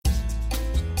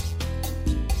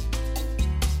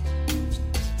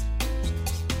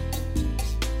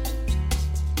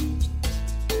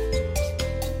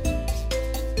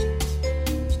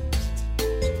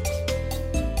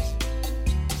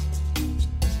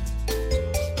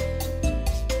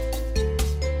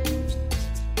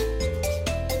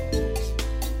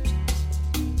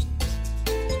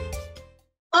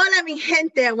mi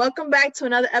gente, and welcome back to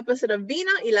another episode of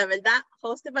Vino y la Verdad,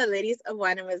 hosted by Ladies of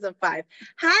Wine and Wisdom 5.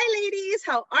 Hi, ladies.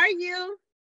 How are you?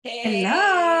 Hey.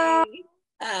 Hello.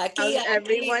 How's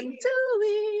everyone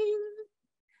doing?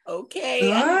 Okay.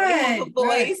 Good, I don't have a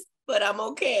voice, good. but I'm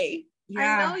okay.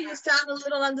 Yeah. I know you sound a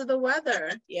little under the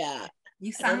weather. Yeah.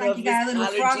 You sound like you got a little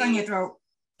frog on your throat.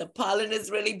 The pollen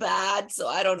is really bad, so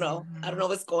I don't know. I don't know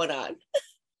what's going on.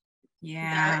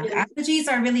 Yeah, allergies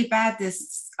are really bad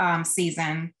this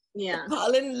season. Yeah. The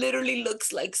pollen literally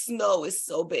looks like snow. It's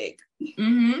so big.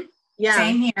 Mm-hmm. Yeah.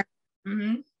 Same here.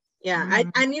 Mm-hmm. Yeah. Mm-hmm.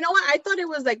 And you know what? I thought it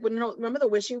was like, remember the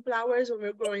wishing flowers when we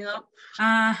were growing up?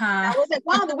 Uh-huh. I was like,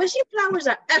 wow, the wishing flowers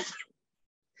are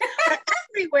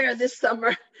everywhere this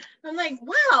summer. I'm like,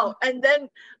 wow. And then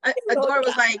Dora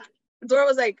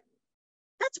was like,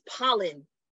 that's pollen.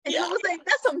 And I was like,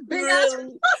 that's some big ass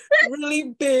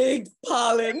really big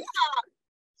pollen.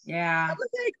 Yeah. I was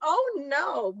like, oh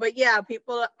no. But yeah,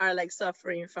 people are like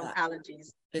suffering from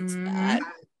allergies. It's bad.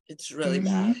 It's really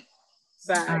bad.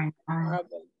 Bad.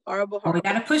 Horrible. Well, we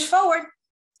gotta push forward.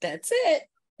 That's it.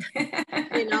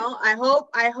 You know, I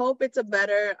hope it's a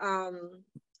better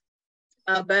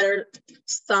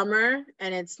summer,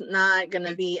 and it's not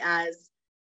gonna be as,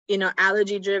 you know,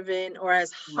 allergy driven or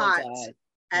as hot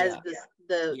as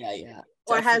the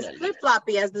or as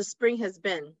flip-floppy as the spring has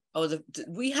been. Oh,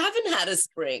 we haven't had a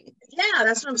spring. Yeah,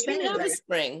 that's what I'm saying. We didn't have a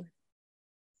spring.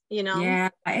 You know? Yeah,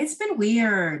 it's been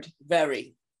weird.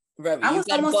 Very. I was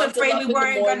almost afraid we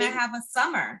weren't going to have a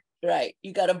summer. Right.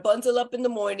 You got to bundle up in the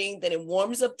morning, then it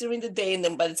warms up during the day, and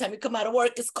then by the time you come out of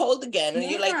work, it's cold again. And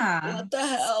you're like, what the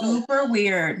hell? Super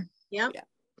weird. Yep. Yeah.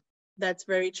 That's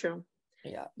very true.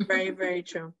 Yeah. Very, very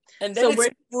true. And then it's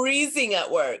freezing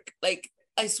at work. Like,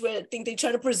 I swear, I think they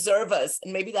try to preserve us.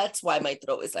 And maybe that's why my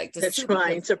throat is like this. They're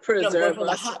trying to preserve us.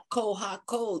 The hot,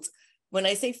 cold. When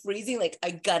I say freezing, like,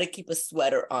 I got to keep a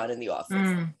sweater on in the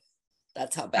office.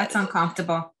 That's how bad That's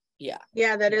uncomfortable. Yeah.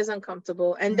 Yeah, that is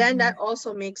uncomfortable. And then that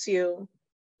also makes you,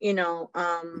 you know,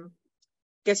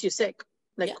 gets you sick.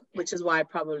 Like, which is why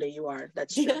probably you are.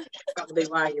 That's true. Probably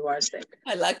why you are sick.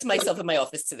 I locked myself in my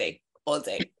office today, all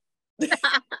day.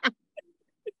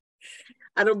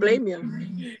 I don't blame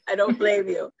you. I don't blame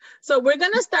you. So we're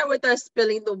going to start with our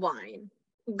spilling the wine.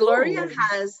 Gloria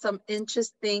has some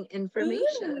interesting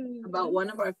information about one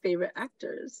of our favorite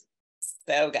actors.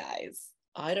 So guys,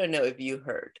 I don't know if you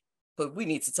heard, but we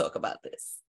need to talk about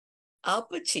this. Al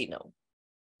Pacino,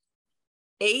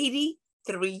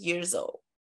 83 years old.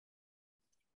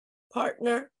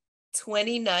 Partner,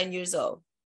 29 years old,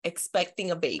 expecting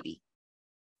a baby.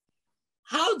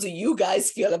 How do you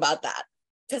guys feel about that?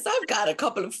 Because I've got a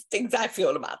couple of things I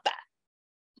feel about that.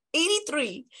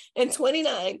 83 and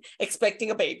 29 expecting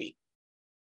a baby.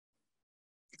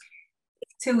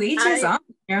 To each his own,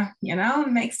 you know,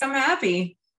 makes them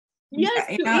happy.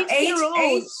 Yes, you know,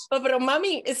 age. But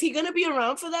mommy, is he gonna be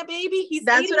around for that baby?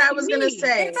 That's what I was gonna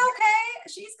say. It's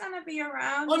okay. She's gonna be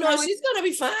around. Oh no, she's gonna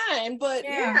be fine. But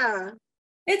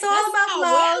it's all about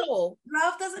love. Well.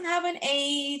 Love doesn't have an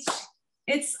age.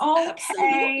 It's okay.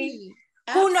 Absolutely.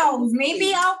 Who knows?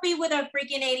 Maybe I'll be with a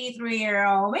freaking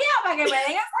 83-year-old. But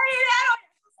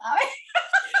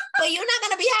you're not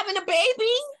gonna be having a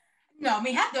baby. No,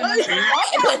 me have to.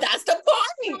 But that's the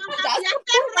point.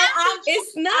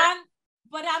 It's not.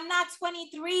 But I'm not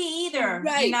 23 either.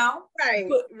 Right. You know.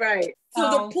 Right. So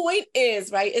the point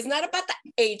is, right? It's not about the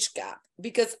age gap,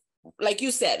 because, like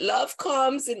you said, love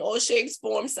comes in all shapes,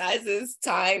 forms, sizes,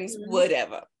 times,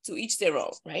 whatever. To each their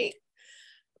own, right?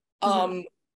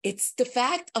 It's the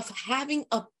fact of having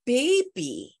a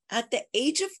baby at the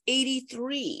age of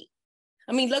 83.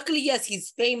 I mean, luckily, yes,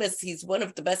 he's famous. He's one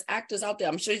of the best actors out there.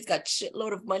 I'm sure he's got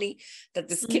shitload of money, that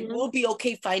this kid will be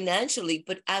okay financially.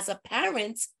 But as a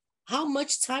parent, how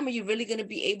much time are you really going to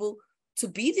be able to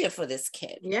be there for this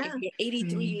kid? Yeah. If you're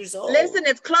 83 years old. Listen,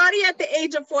 if Claudia at the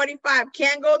age of 45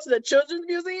 can't go to the Children's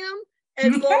Museum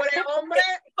and go with that hombre,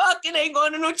 fucking ain't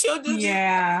going to no children's.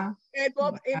 Yeah.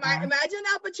 Imagine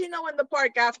Al Pacino in the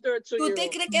park after 2 years. ¿Tú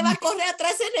crees que va a correr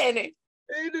atrás el nene?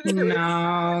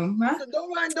 No.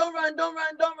 Don't run.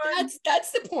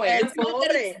 That's the point.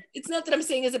 It's not that I'm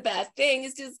saying it's a bad thing.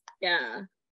 It's just,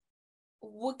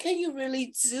 what can you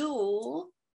really do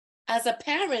as a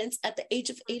parent at the age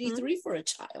of 83 for a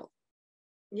child?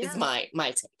 Is my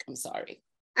take. I'm sorry.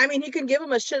 I mean, he can give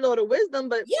him a shitload of wisdom,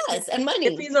 but yes, and money.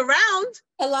 If he's around,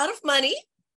 a lot of money.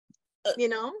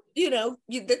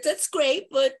 That's great,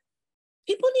 but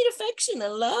people need affection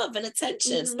and love and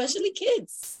attention, especially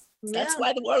kids. That's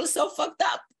why the world is so fucked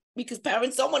up, because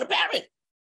parents don't want to parent.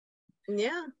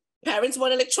 Yeah. Parents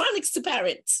want electronics to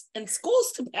parent and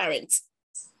schools to parent.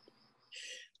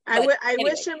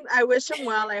 I wish him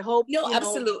well. I hope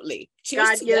absolutely. Cheers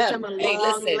God to gives them. him a Hey,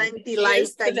 long, listen, lengthy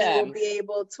life that he will them. be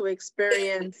able to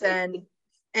experience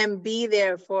and be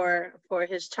there for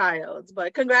his child.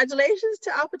 But congratulations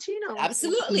to Al Pacino.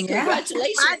 Absolutely. Yeah.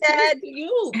 Congratulations. My dad. To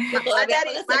you. My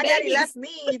daddy left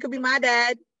me. You could be my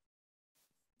dad.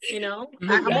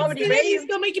 I'm already raised.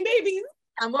 Still making babies.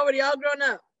 I'm already all grown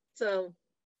up. So,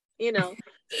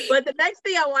 But the next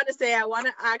thing I want to say, I want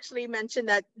to actually mention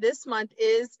that this month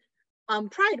is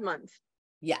Pride Month.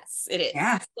 Yes, it is.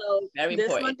 Yeah. So very this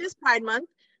important. month is Pride Month.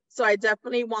 So I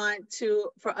definitely want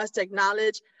for us to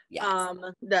acknowledge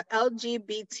the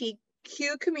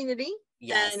LGBTQ community.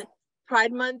 Yes. And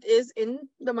Pride Month is in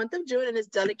the month of June and is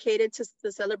dedicated to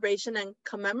the celebration and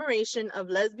commemoration of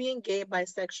lesbian, gay,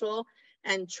 bisexual,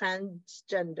 and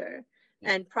transgender.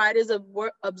 Yeah. And Pride is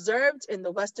observed in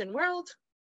the Western world.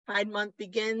 Pride Month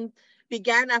began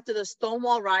after the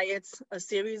Stonewall riots, a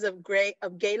series of gay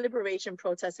liberation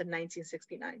protests in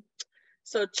 1969.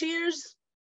 So cheers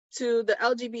to the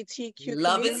LGBTQ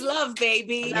love community. Is love,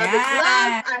 baby. Love is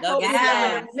love. I hope you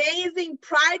have an amazing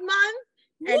Pride Month,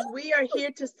 and we are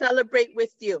here to celebrate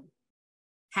with you.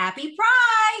 Happy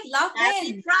Pride. Love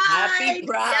Happy Pride. Happy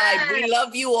Pride. Yes. We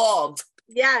love you all.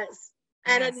 Yes.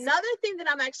 And another thing that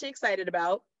I'm actually excited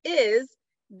about is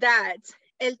that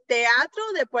El Teatro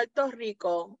de Puerto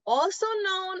Rico, also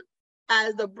known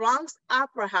as the Bronx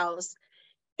Opera House,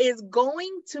 is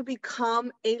going to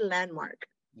become a landmark.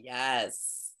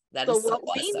 Yes. That so is so what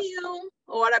awesome. We knew,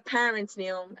 or what our parents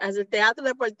knew, as El Teatro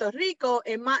de Puerto Rico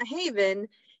in Mott Haven,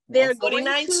 they're going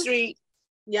to, Street.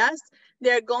 Yes,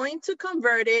 they're going to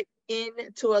convert it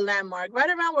into a landmark right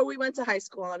around where we went to high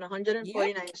school on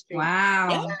 149th Street.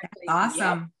 Wow, exactly.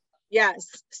 Awesome. Yep.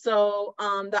 Yes. So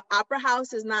the Opera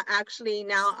House is not actually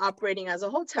now operating as a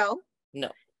hotel. No.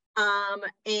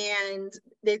 And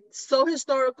it's so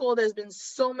historical. There's been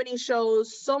so many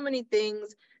shows, so many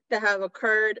things that have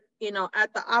occurred,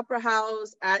 at the Opera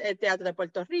House, at El Teatro de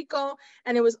Puerto Rico.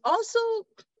 And it was also,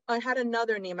 I had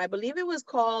another name. I believe it was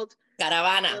called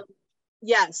Caravana.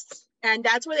 Yes. And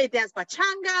that's where they dance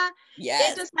pachanga.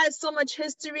 Yes. It just has so much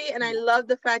history. And I love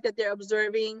the fact that they're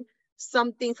observing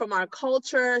something from our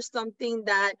culture, something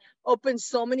that opens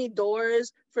so many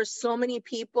doors for so many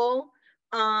people.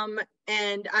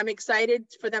 And I'm excited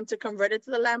for them to convert it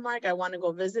to the landmark. I want to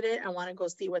go visit it. I want to go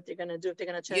see what they're going to do. If they're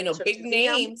going to turn it big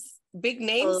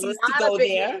names used to go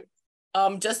there.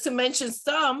 Just to mention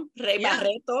some, Rey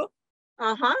Barreto.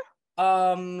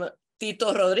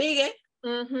 Tito Rodriguez.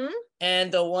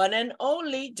 And the one and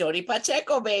only Jody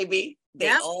Pacheco, baby.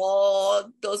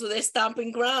 Those were their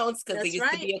stomping grounds because they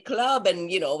used to be a club,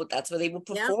 and that's where they would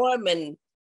perform. And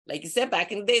like you said,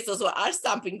 back in the days, those were our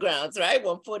stomping grounds, right?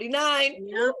 149.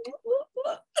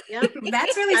 Yep.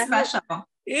 That's really special.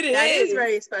 It is. That is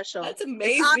very special. That's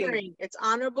amazing. It's honoring. It's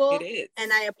honorable. It is.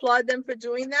 And I applaud them for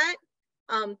doing that.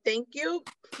 Thank you.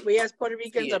 We as Puerto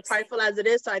Ricans are prideful as it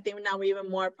is, so I think now we're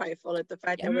even more prideful at the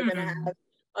fact that we're going to have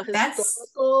a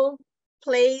historical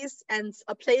place, and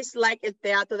a place like El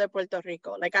Teatro de Puerto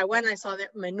Rico. Like I went, I saw the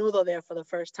Menudo there for the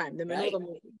first time, the Menudo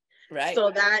movie. Right.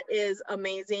 So that is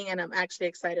amazing, and I'm actually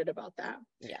excited about that.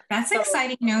 Yeah. That's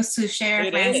exciting news to share,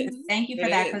 Francis. Thank you for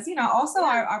that. Because, also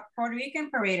our Puerto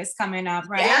Rican parade is coming up,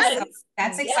 right? Yes. So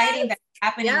that's exciting that's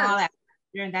happening all that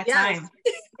during that time.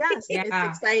 Yes, it's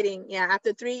exciting. Yeah,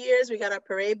 after 3 years, we got our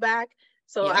parade back.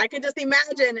 So I can just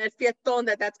imagine el fiestón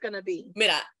that's going to be.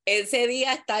 Mira, ese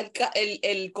día está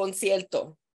el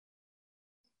concierto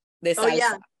de salsa. Oh,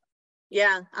 yeah.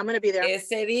 Yeah, I'm going to be there.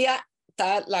 Ese día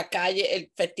está la calle, el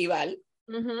festival.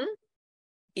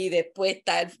 Y después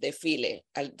está el desfile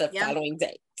the following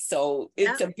day. So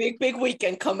it's a big, big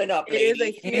weekend coming up, ladies.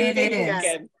 It is a huge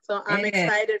weekend. So I'm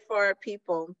excited for our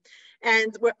people.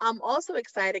 And I'm also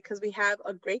excited because we have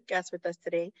a great guest with us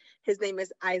today. His name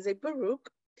is Issac Baruch.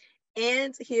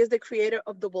 And he is the creator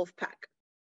of the Wolf Pack.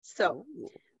 So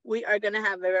we are going to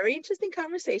have a very interesting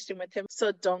conversation with him.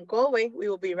 So don't go away. We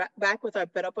will be right back with our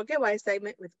Pero Porque Why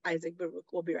segment with Issac Baruch.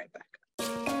 We'll be right back.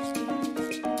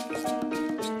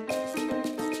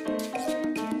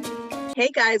 Hey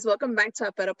guys, welcome back to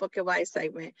our Pero Porque Why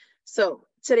segment. So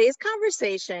today's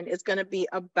conversation is going to be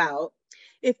about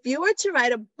if you were to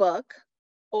write a book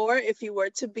or if you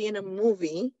were to be in a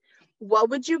movie, what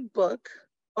would your book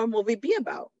or movie be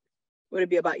about? Would it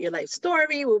be about your life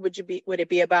story? Would it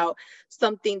be about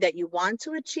something that you want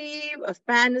to achieve, a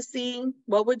fantasy?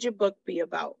 What would your book be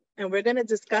about? And we're going to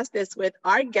discuss this with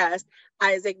our guest,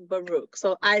 Issac Baruch.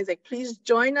 So Issac, please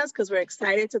join us because we're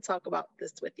excited to talk about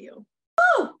this with you.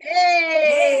 Woo!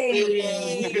 Hey!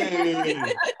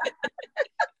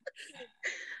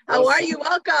 How are you?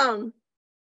 Welcome.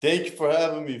 Thank you for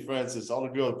having me, Francis. All the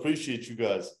girls, appreciate you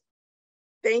guys.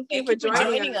 Thank you for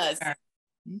joining us.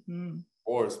 Mm-hmm. Of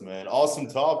course, man. Awesome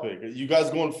topic. You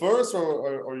guys going first,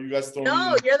 or you guys throwing?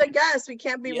 No, you're the guest. We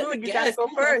can't be rude. You gotta go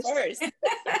first.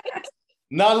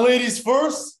 Not ladies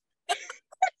first.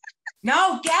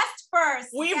 No, guest first.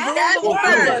 We rule Guest the world.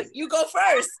 first. You go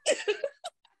first.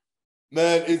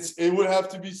 Man, it would have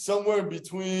to be somewhere in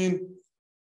between.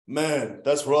 Man,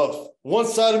 that's rough. One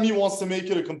side of me wants to make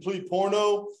it a complete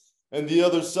porno, and the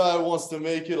other side wants to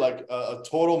make it like a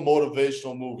total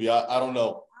motivational movie. I don't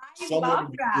know. I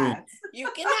love that. You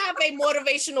can have a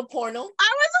motivational porno.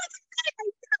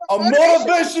 A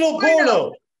motivational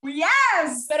porno.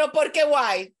 Yes. Pero por qué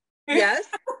why? Yes.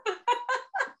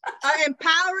 An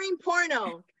empowering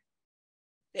porno.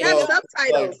 They have Well,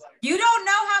 subtitles. You don't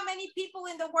know how many people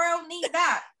in the world need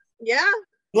that. Yeah.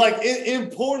 Like in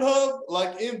Pornhub,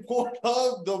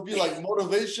 there'll be like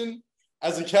motivation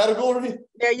as a category.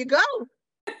 There you go.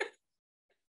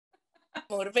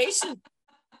 Motivation.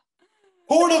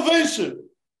 Pornovation.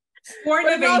 But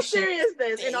in all Motivation.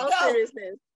 seriousness,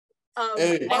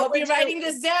 Hey. I'll be writing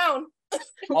this down.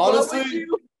 Honestly,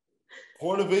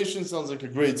 Pornovation sounds like a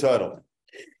great title.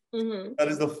 Mm-hmm. That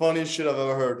is the funniest shit I've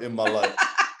ever heard in my life.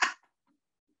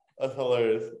 That's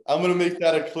hilarious. I'm gonna make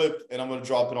that a clip and I'm gonna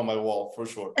drop it on my wall for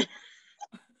sure.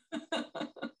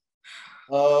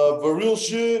 But real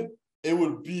shit, it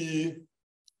would be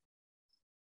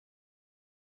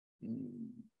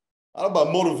I don't know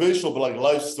about motivational, but like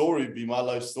life story would be my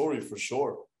life story for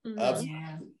sure. Mm-hmm. Absolutely.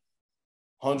 Yeah.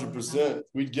 100%.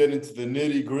 We'd get into the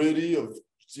nitty gritty of,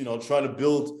 trying to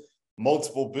build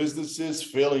multiple businesses,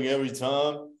 failing every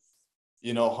time,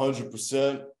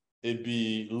 100%. It'd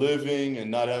be living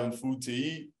and not having food to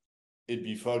eat. It'd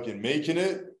be fucking making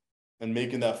it and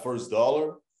making that first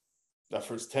dollar, that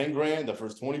first 10 grand, that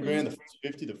first 20 grand, the first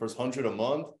 50, the first 100 a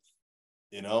month,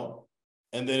 and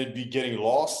then it'd be getting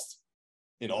lost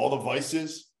in all the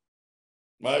vices,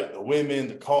 right? The women,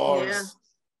 the cars,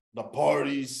 the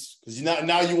parties, because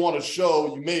now you want to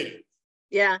show you made it.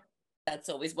 Yeah. That's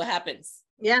always what happens.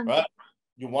 Yeah. Right?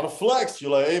 You want to flex.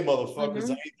 You're like, hey, motherfuckers,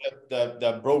 I ain't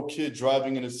that broke kid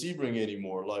driving in a Sebring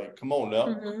anymore. Like, come on now.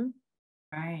 Mm-hmm.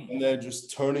 Right. And then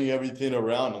just turning everything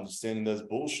around, understanding that's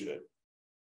bullshit.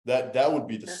 That would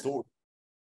be the story.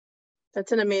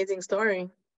 That's an amazing story.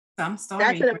 Some story.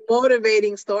 That's a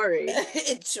motivating story.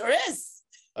 It sure is.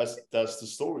 That's the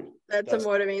story. That's a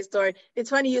motivating story. It's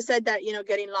funny you said that,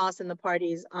 getting lost in the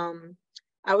parties.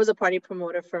 I was a party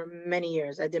promoter for many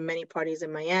years. I did many parties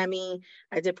in Miami.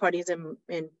 I did parties in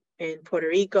Puerto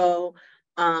Rico.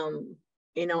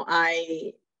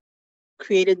 I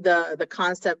created the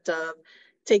concept of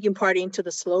taking partying to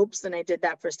the slopes, and I did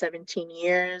that for 17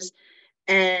 years.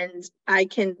 And I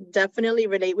can definitely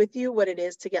relate with you what it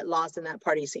is to get lost in that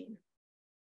party scene.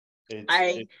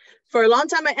 For a long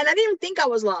time, and I didn't even think I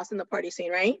was lost in the party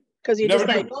scene, right? Because you're just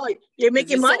like, oh, you're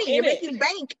making money, you're making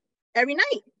bank every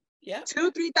night. Yeah.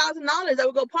 $2,000-$3,000. I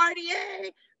would go party,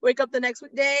 yay. Wake up the next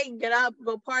day, get up,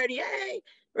 go party, yay.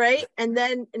 Right? And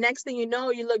then the next thing you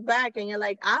know, you look back and you're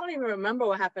like, I don't even remember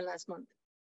what happened last month.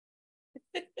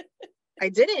 I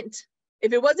didn't.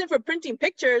 If it wasn't for printing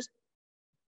pictures,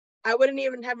 I wouldn't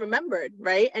even have remembered,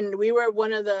 right? And we were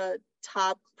one of the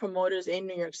top promoters in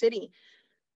New York City.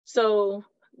 So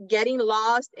getting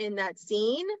lost in that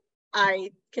scene,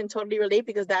 I can totally relate,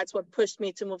 because that's what pushed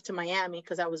me to move to Miami,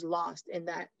 because I was lost in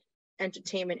that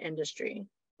entertainment industry,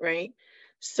 right?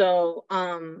 So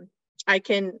I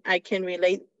can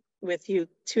relate with you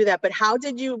to that. But how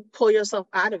did you pull yourself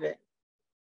out of it?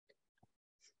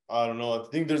 I don't know. I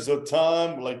think there's a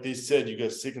time, like they said, you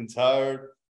get sick and tired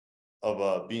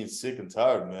of being sick and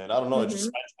tired, man. I don't know.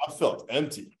 I felt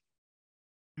empty.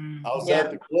 I was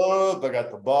at the club. I got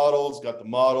the bottles, got the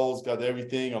models, got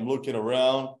everything. I'm looking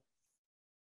around.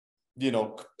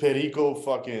 Perico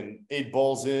fucking 8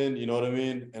 balls in. You know what I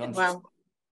mean? And I'm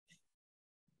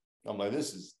I'm like,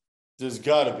 there's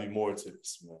got to be more to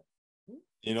this, man.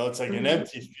 It's like an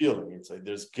empty feeling. It's like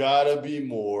there's got to be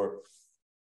more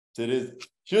to this.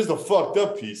 Here's the fucked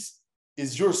up piece: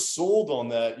 is you're sold on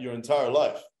that your entire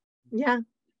life. Yeah.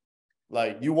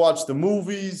 Like, you watch the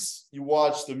movies, you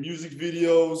watch the music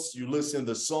videos, you listen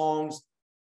to songs.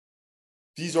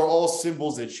 These are all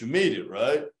symbols that you made it,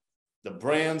 right? The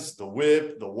brands, the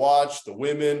whip, the watch, the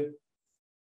women.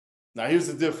 Now, here's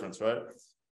the difference, right?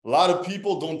 A lot of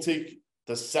people don't take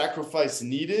the sacrifice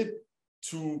needed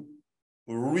to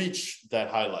reach that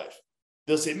high life.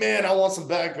 They'll say, man, I want some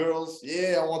bad girls.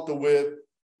 Yeah, I want the whip.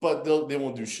 But they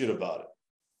won't do shit about it.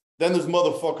 Then there's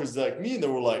motherfuckers like me, and they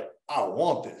were like, I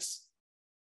want this.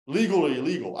 Legal or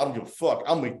illegal, I don't give a fuck.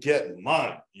 I'm going to get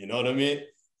mine. You know what I mean?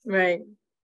 Right.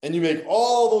 and you make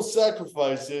all those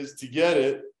sacrifices to get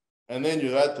it, and then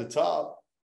you're at the top.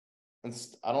 And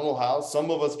I don't know how. Some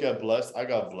of us get blessed. I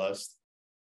got blessed.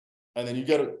 And then you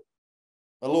get a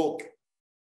little,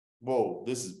 whoa,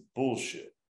 this is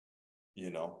bullshit.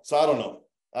 So I don't know.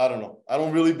 I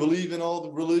don't really believe in all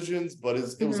the religions, but it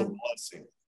was a blessing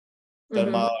that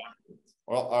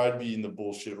or I'd be in the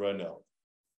bullshit right now.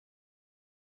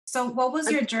 So what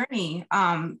was your journey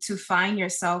to find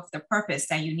yourself the purpose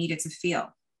that you needed to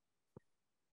feel?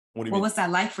 What do you What mean? was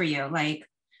that like for you? Like,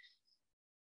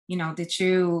 how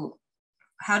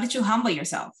did you humble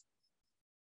yourself?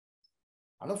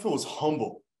 I don't know if it was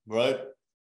humble, right?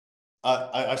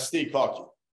 I stay cocky.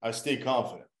 I stay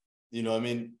confident. You don't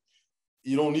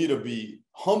need to be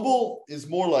humble. Is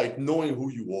more like knowing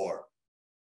who you are,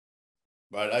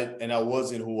 right? I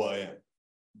wasn't who I am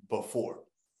before.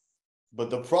 But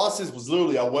the process was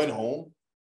literally, I went home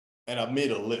and I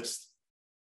made a list.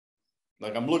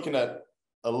 Like I'm looking at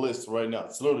a list right now.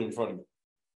 It's literally in front of me.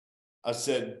 I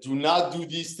said, do not do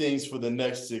these things for the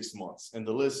next 6 months. And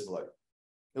the list is like,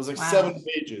 it was like 7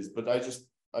 pages, but I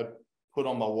put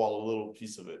on my wall a little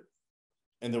piece of it.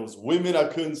 And there was women I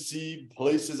couldn't see,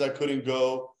 places I couldn't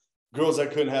go, girls I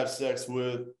couldn't have sex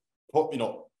with.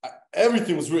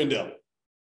 Everything was written down.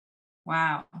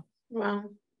 Wow.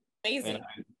 Amazing.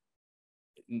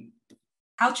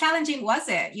 How challenging was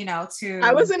it, to...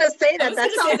 I was going to say that.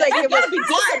 That sounds like it was be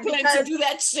disciplined to do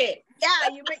that shit. Yeah,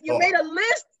 you made a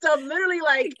list of literally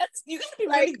like... You got to be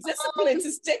really disciplined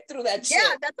to stick through that shit.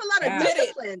 Yeah, that's a lot of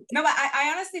discipline. No, but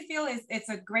I honestly feel it's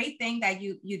a great thing that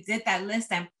you did that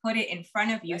list and put it in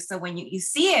front of you. So when you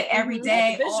see it every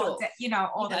day, all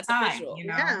the time,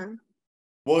 Yeah.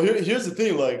 Well, here's the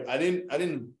thing. Like I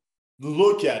didn't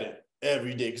look at it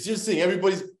every day. Because here's the thing,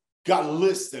 everybody's got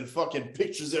lists and fucking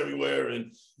pictures everywhere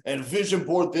and vision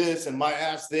board this and my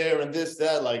ass there and this,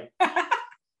 that, like,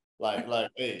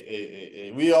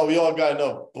 hey, we all got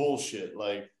enough bullshit.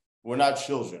 Like, we're not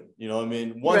children, you know what I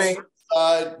mean? Once you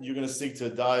decide you're gonna stick to a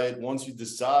diet, once you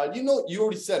decide, you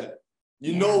already said it.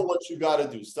 You know what you gotta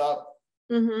do. Stop.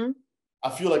 I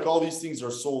feel like all these things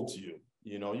are sold to you.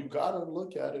 You gotta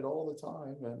look at it all the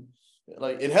time. And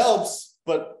like it helps,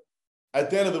 but at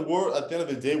the end of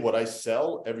the day, what I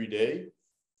sell every day,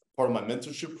 part of my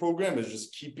mentorship program, is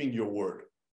just keeping your word.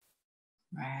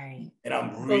 Right. And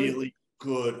I'm really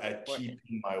good at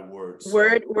keeping my word. So.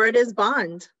 Word is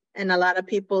bond. And a lot of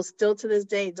people still to this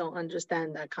day don't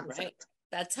understand that concept. Right.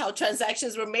 That's how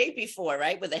transactions were made before,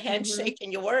 right? With a handshake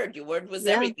and your word. Your word was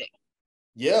everything.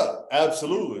 Yeah,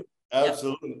 absolutely.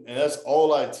 Absolutely. Yep. And that's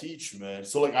all I teach, man.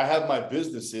 So like I have my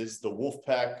businesses, the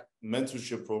Wolfpack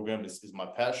mentorship program is my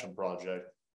passion project.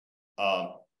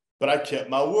 But I kept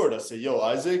my word. I said, yo,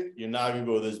 Isaac, you're not going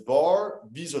to go to this bar.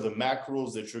 These are the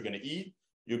macros that you're going to eat.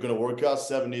 You're going to work out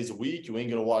 7 days a week. You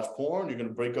ain't going to watch porn. You're going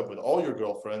to break up with all your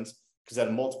girlfriends because I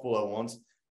had multiple at once.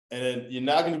 And then you're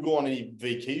not going to go on any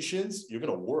vacations. You're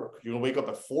going to work. You're going to wake up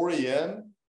at 4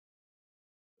 a.m.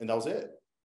 And that was it.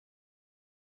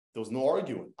 There was no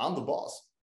arguing. I'm the boss.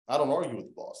 I don't argue with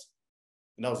the boss.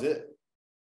 And that was it.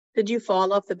 Did you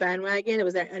fall off the bandwagon?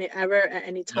 Was there ever at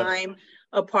any time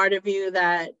a part of you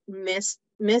that missed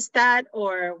that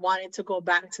or wanted to go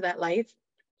back to that life?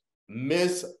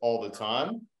 Miss all the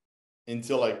time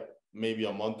until like maybe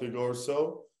a month ago or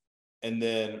so. And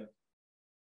then,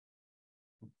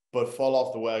 but fall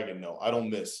off the wagon, no. I don't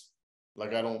miss.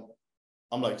 Like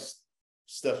I'm like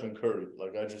Stephen Curry.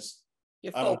 Like I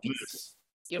don't miss.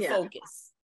 Your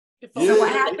focus. So what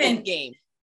happened? Game.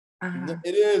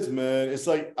 It is, man. It's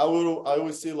like I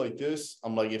would say like this.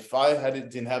 I'm like, if I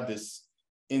didn't have this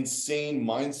insane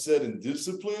mindset and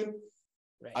discipline,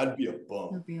 I'd be a bum.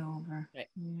 It'll be over. Right.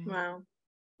 Wow.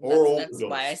 That's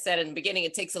why I said in the beginning,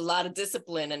 it takes a lot of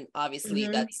discipline, and obviously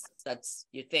that's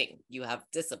your thing. You have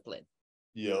discipline.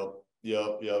 Yep.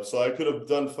 So I could have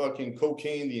done fucking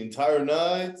cocaine the entire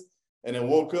night, and then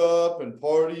woke up and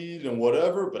partied and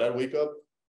whatever. But I'd wake up.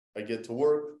 I get to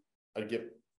work,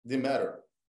 didn't matter.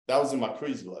 That was in my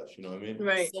crazy life, you know what I mean?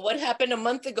 Right. So what happened a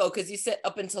month ago? Because you said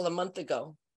up until a month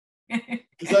ago.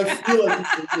 Because I feel like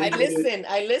I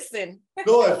listen.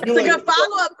 No, I feel it's like a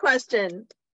follow-up question.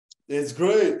 It's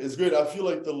great. I feel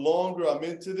like the longer I'm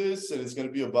into this, and it's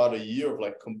gonna be about a year of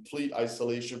like complete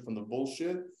isolation from the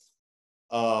bullshit.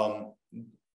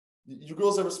 You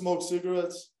girls ever smoke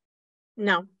cigarettes?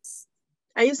 No.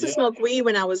 I used to smoke weed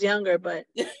when I was younger, but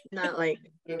not like.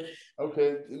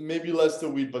 Okay, maybe less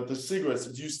than weed, but the cigarettes,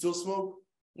 do you still smoke?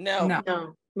 No,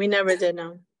 we never did.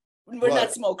 No, we're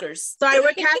not smokers. Sorry,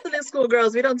 we're Catholic school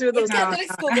girls. We don't do those. Catholic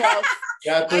school girls.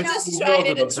 I just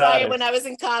tried it when I was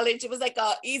in college. It was like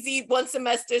a easy one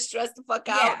semester, stress the fuck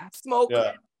out, smoke.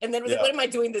 And then was like, what am I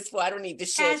doing this for? I don't need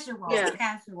this shit.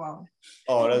 Casual.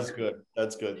 Oh, that's good.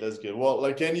 That's good. That's good. Well,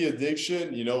 like any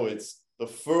addiction, you know, it's the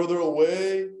further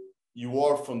away you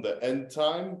are from the end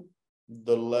time,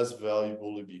 the less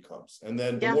valuable it becomes. And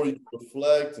then the more you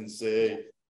reflect and say, hey,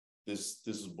 this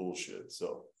is bullshit.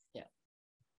 So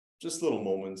just little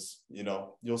moments, you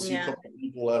know, you'll see a couple of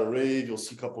people at a rave, you'll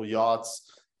see a couple of yachts.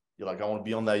 You're like, I want to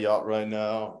be on that yacht right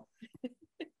now.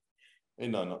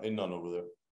 Ain't none over there.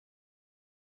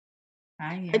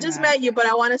 I just met you, but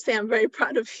I want to say I'm very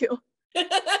proud of you.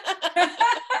 I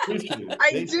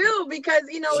do, because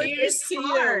you know it's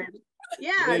hard.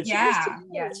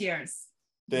 Cheers.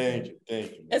 Thank you.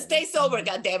 And stay sober,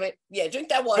 goddammit. Yeah, drink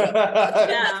that water.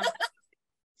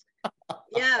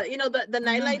 You know, the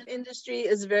nightlife industry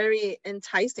is very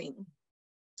enticing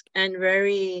and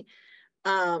very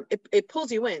it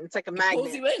pulls you in. It's like a magnet. It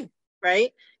pulls you in.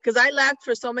 Right? Because I left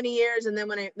for so many years, and then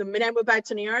the minute I went back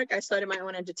to New York, I started my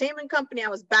own entertainment company. I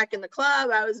was back in the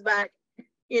club. I was back,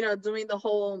 you know, doing the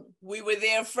whole. We were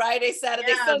there Friday,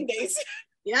 Saturday, Sundays.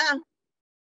 Yeah.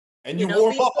 And you know,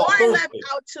 before I left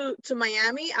out to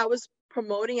Miami, I was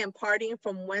promoting and partying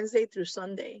from Wednesday through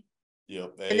Sunday.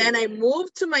 Yep. And then I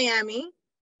moved to Miami,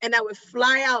 and I would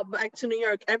fly out back to New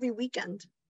York every weekend.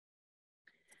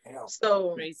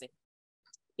 So crazy.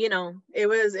 You know, it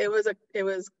was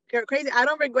crazy. I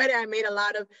don't regret it. I made a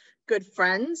lot of good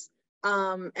friends,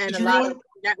 and a lot of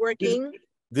networking.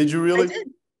 Did you really?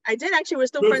 I did actually. We're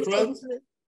still friends.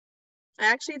 I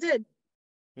actually did.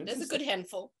 There's a good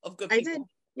handful of good people. I did.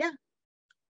 Yeah.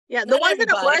 The ones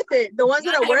that are worth it. The ones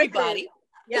that are worth it.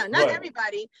 Yeah, not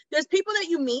everybody. There's people that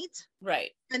you meet. Right.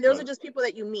 And those are just people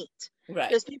that you meet. Right.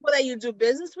 There's people that you do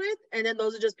business with, and then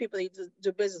those are just people that you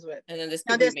do business with. And then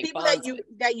there's people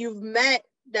that you've met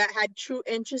that had true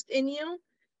interest in you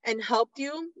and helped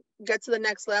you get to the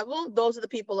next level. Those are the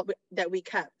people that we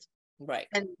kept. Right.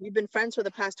 And we've been friends for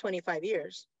the past 25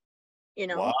 years. You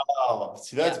know. Wow.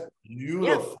 See, that's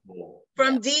beautiful. Yeah.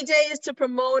 From DJs to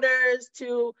promoters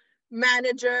to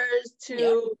managers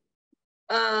to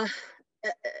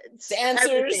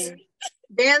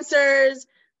dancers,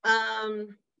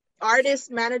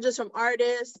 artists, managers from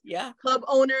artists, club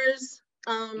owners.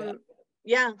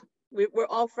 We're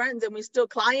all friends, and we still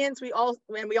clients. We all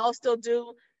still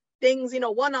do things, you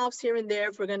know, one-offs here and there.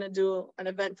 If we're gonna do an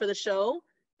event for the show,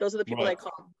 those are the people I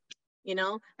call. You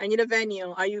know, I need a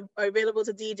venue. Are you available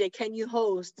to DJ? Can you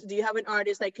host? Do you have an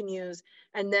artist I can use?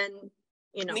 And then,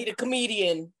 you know, need a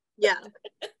comedian. Yeah.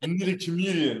 You need a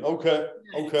comedian. Okay.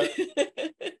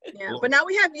 Yeah, but now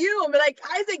we have you. I'm like,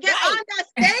 Isaac, get on that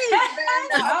stage, man.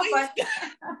 Let's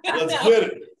get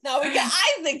it. Now we got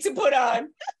Isaac to put on.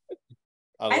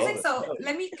 Isaac, so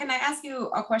can I ask you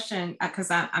a question? Because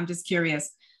I'm just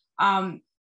curious. You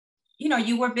know,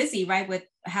 you were busy, right, with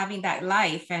having that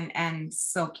life, and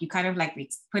so you kind of like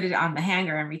put it on the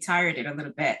hanger and retired it a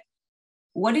little bit.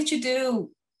 What did you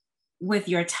do with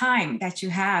your time that you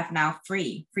have now,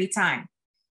 free time?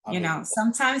 You know,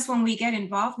 sometimes when we get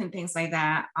involved in things like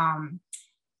that,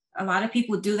 a lot of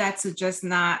people do that to just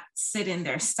not sit in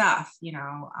their stuff, you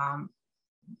know.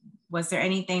 Was there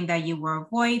anything that you were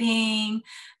avoiding?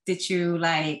 Did you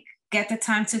like get the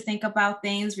time to think about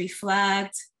things,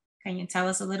 reflect? Can you tell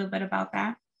us a little bit about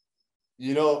that?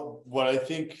 You know, what I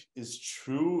think is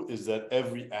true is that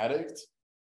every addict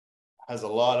has a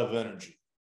lot of energy.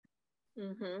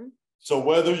 Mm-hmm. So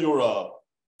whether you're a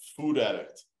food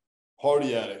addict,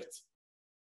 party addict,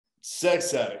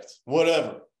 sex addict,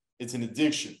 whatever, it's an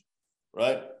addiction,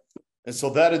 right? And so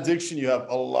that addiction, you have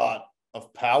a lot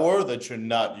of power that you're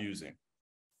not using.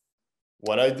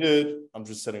 What I did, I'm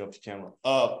just setting up the camera.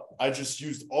 I just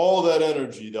used all that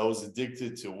energy that was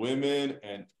addicted to women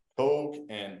and coke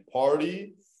and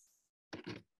party,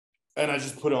 and I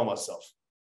just put it on myself.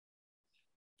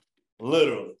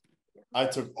 Literally. I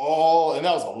took all, and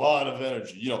that was a lot of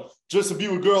energy, you know, just to be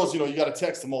with girls, you know, you got to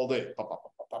text them all day. Pa, pa,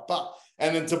 pa, pa, pa.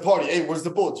 And then to party, hey, where's the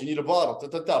boat? You need a bottle. Ta,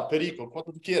 ta, ta, perico,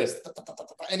 cuánto tú quieres? Ta, ta, ta, ta,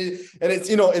 ta. And it's,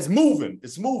 you know, it's moving.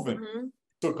 Mm-hmm.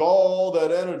 Took all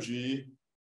that energy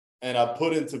and I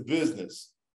put into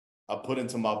business. I put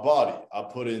into my body. I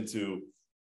put into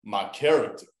my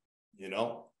character, you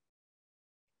know.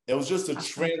 It was just a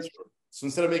transfer. So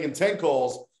instead of making 10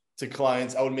 calls to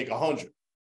clients, I would make 100 because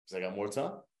I got more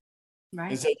time.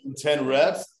 Right. Instead of 10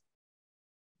 reps,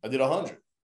 I did 100. I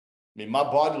mean, my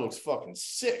body looks fucking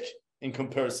sick in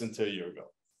comparison to a year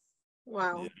ago.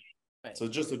 Wow. Yeah. Right. So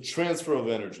just a transfer of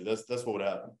energy. That's what would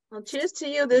happen. Well, cheers to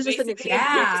you. There's just an experience.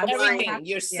 Everything.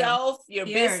 Yourself, your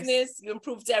business, you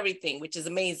improved everything, which is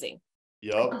amazing.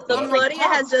 Yup. So Claudia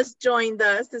has just joined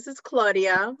us. This is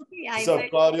Claudia. What's up,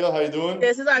 Claudia? How you doing?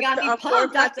 This is our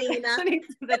fourth after Latina.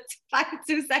 the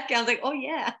 2 seconds. I was like, oh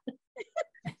yeah.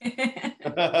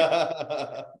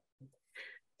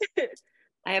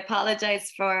 I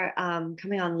apologize for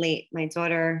coming on late. My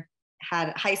daughter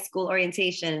had high school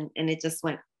orientation and it just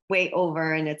went way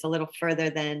over, and it's a little further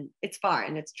than, it's far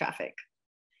and it's traffic.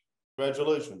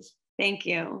 Congratulations. Thank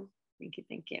you. Thank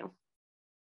you.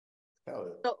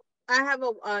 So I have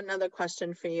another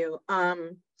question for you.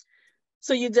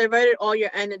 So you diverted all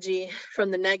your energy from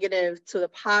the negative to the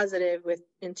positive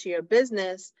into your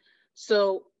business.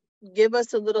 So give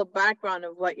us a little background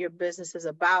of what your business is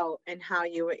about and how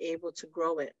you were able to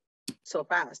grow it so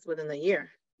fast within the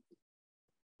year.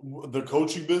 The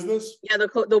coaching business? Yeah, the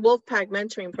Wolfpack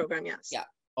mentoring program, yes. Yeah.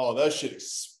 Oh, that shit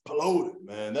exploded,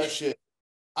 man. That shit,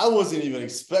 I wasn't even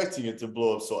expecting it to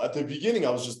blow up. So at the beginning, I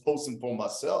was just posting for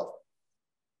myself.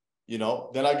 You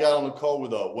know, then I got on a call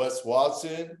with Wes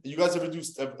Watson. You guys ever do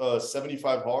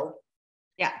 75 Hard?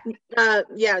 Yeah.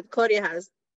 Yeah, Claudia has.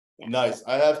 Yeah. Nice.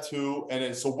 I have too. And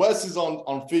then, so Wes is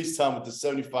on FaceTime with the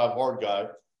 75 Hard guy,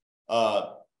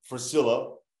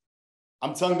 Priscilla.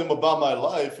 I'm telling them about my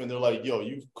life, and they're like, yo,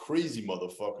 you crazy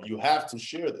motherfucker. You have to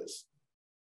share this.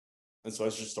 And so I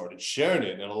just started sharing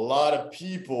it. And a lot of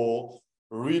people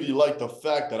really like the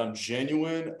fact that I'm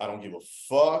genuine. I don't give a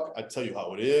fuck. I tell you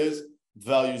how it is.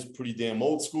 Value's pretty damn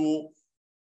old school.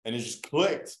 And it just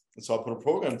clicked. And so I put a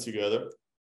program together.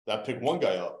 I picked one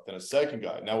guy up, then a second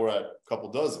guy. Now we're at a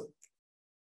couple dozen.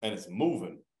 And it's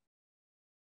moving.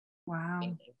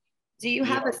 Wow. Do you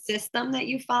have a system that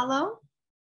you follow?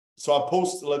 So I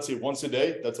post, let's say, once a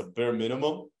day. That's a bare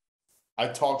minimum. I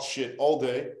talk shit all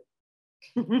day.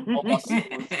 That's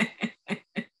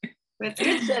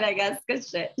good shit, I guess. Good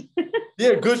shit.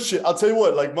 Yeah, good shit. I'll tell you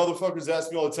what, like motherfuckers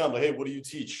ask me all the time, like, hey, what do you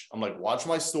teach? I'm like, watch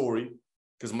my story.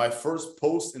 Because my first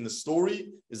post in the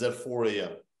story is at 4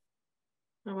 a.m.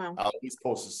 Oh, wow. I always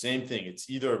post the same thing. It's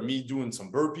either me doing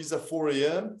some burpees at 4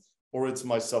 a.m. or it's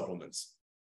my supplements.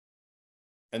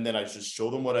 And then I just show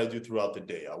them what I do throughout the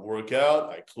day. I work out,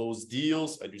 I close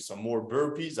deals, I do some more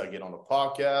burpees, I get on a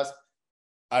podcast,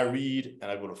 I read, and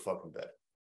I go to fucking bed.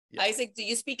 Yeah. Isaac, do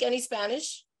you speak any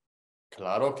Spanish?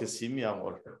 Claro que sí, mi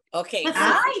amor. Okay. So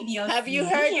Ay, Dios have you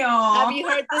mío.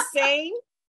 heard the saying?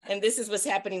 And this is what's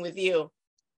happening with you.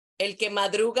 El que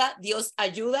madruga, Dios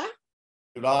ayuda.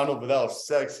 Dude, I don't know, but that was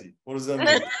sexy. What does that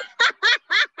mean?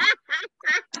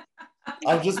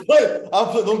 I'm just playing.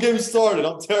 Don't get me started.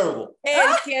 I'm terrible.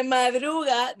 El que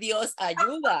madruga, Dios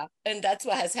ayuda. And that's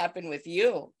what has happened with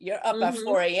you. You're up at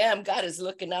 4 a.m. God is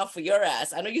looking out for your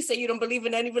ass. I know you say you don't believe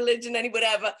in any religion, any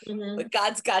whatever, but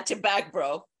God's got your back,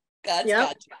 bro. God's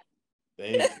got you.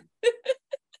 Thank you.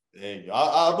 Thank you.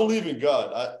 I believe in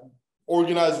God.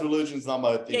 Organized religion's not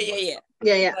my thing.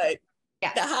 Yeah.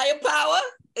 But the higher power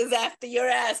is after your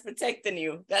ass, protecting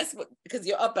you. That's what, because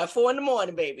you're up at 4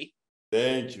 a.m, baby.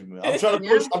 Thank you, man. I'm trying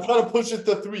to push it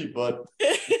to 3, but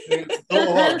it's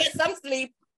so hard. Get some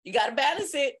sleep. You gotta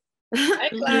balance it.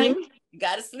 Right, you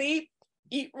gotta sleep,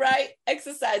 eat right,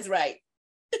 exercise right.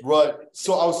 Right.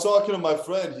 So I was talking to my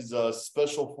friend. He's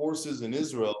special forces in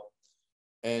Israel,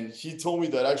 and he told me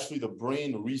that actually the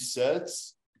brain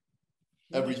resets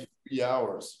every 3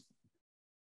 hours.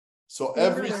 So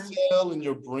every cell in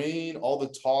your brain, all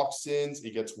the toxins,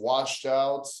 it gets washed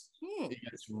out. It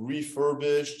gets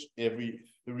refurbished every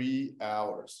 3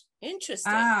 hours.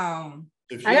 Interesting. Wow.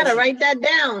 I gotta write that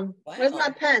down. Wow. Where's my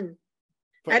pen?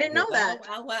 I didn't know that.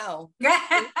 Wow.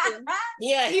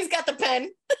 Yeah, he's got the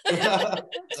pen.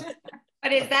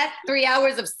 But is that 3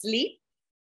 hours of sleep?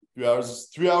 3 hours.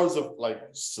 3 hours of like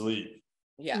sleep.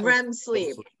 Yeah. REM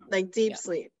sleep, like deep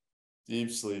sleep.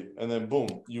 Deep sleep, and then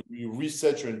boom, you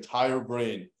reset your entire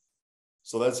brain.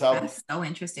 So that's how. That's so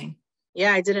interesting.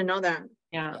 Yeah, I didn't know that.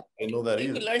 Yeah, I didn't know that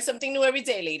either. You learn something new every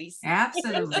day, ladies.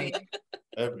 Absolutely.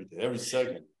 Every day, every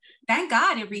second. Thank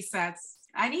God it resets.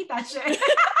 I need that shit.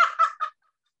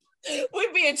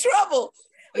 We'd be in trouble.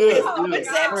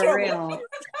 For real.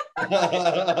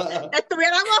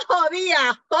 Estuviéramos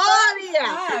jodida.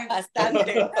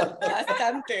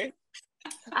 Bastante.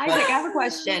 Isaac, I have a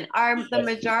question. Are the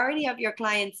majority of your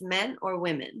clients men or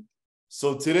women?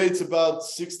 So today it's about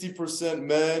 60%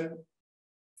 men,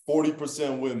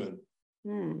 40% women.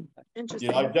 Interesting.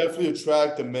 You know, I definitely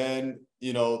attract the men,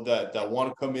 you know, that want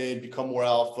to come in, become more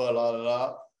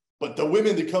alpha, But the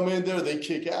women that come in there, they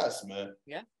kick ass, man.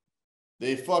 Yeah.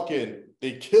 They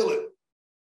kill it.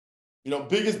 You know,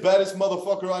 biggest, baddest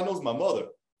motherfucker I know is my mother.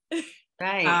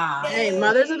 Right. Hey,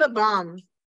 mothers are the bomb.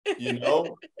 You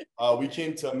know, we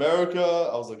came to America.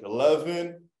 I was like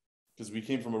 11 because we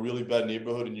came from a really bad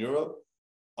neighborhood in Europe.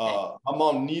 My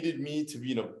mom needed me to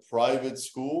be in a private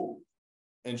school,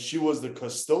 and she was the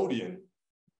custodian.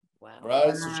 Wow.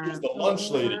 Right? So she was the lunch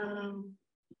lady.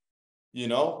 You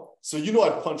know? So you know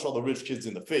I'd punch all the rich kids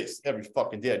in the face every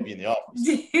fucking day. I'd be in the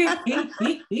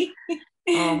office.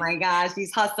 Oh my gosh,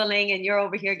 he's hustling and you're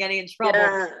over here getting in trouble.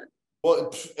 Yeah.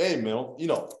 Well, hey, man, you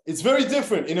know, it's very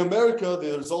different. In America,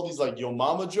 there's all these like yo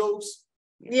mama jokes.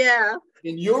 Yeah.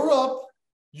 In Europe,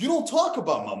 you don't talk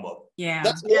about my mother. Yeah.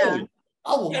 That's Yeah. holy.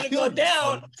 I will Gotta kill go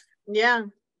down. Yeah.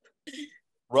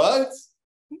 Right?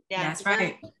 Yeah. That's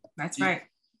right. That's right.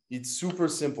 It's super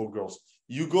simple, girls.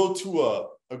 You go to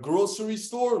a grocery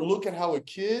store, look at how a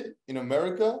kid in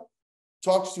America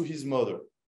talks to his mother.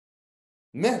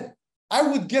 Man, I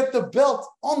would get the belt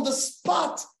on the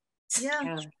spot.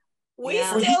 Yeah. We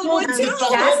Yeah. still would too. That's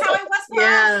how it was for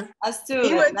us. Yeah. Us too.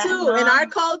 He would That too. mom. In our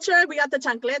culture, we got the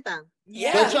chancleta. The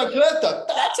Yeah. chancleta.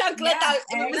 That chocolate, Yeah,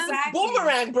 it was a exactly.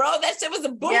 boomerang, bro. That shit was a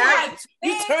boomerang.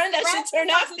 You turn that shit, turn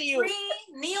after you.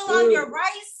 Kneel on your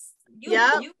rice.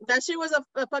 That shit was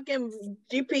a fucking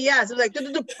GPS. It was like,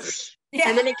 Yeah.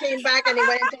 and then it came back and it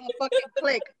went into a fucking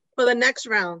click for the next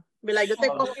round. Be like, yo te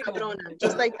cojo, cabrona.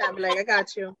 Just like that. Be like, I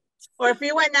got you. Or if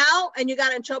you went out and you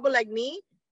got in trouble like me,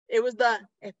 it was the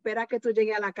espera que tú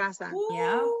llegue a la casa.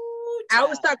 Yeah. I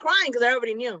would start crying because I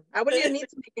already knew. I wouldn't even need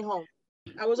to make it home.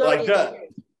 I was Like already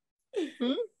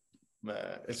that.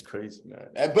 Man, it's crazy, man.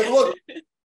 But look,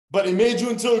 but it made you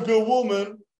into a good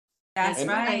woman. That's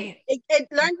right. It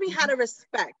learned me how to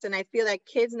respect. And I feel like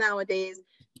kids nowadays,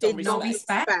 they don't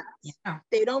respect. Yeah.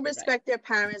 They don't respect their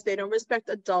parents. They don't respect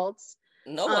adults.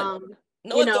 No one.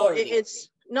 No You know, authority.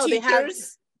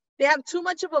 Teachers. They have too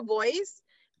much of a voice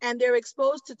and they're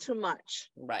exposed to too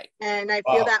much. Right. And I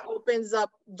feel that opens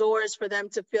up doors for them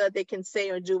to feel that they can say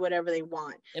or do whatever they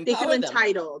want. They feel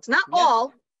entitled. Not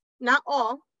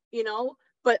all, you know,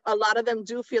 but a lot of them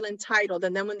do feel entitled.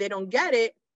 And then when they don't get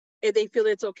it, they feel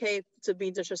it's okay to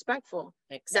be disrespectful.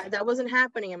 Exactly. That wasn't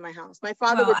happening in my house. My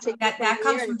father would take that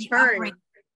comes from the upbringing.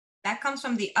 That comes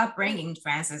from the upbringing,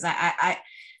 Francis. I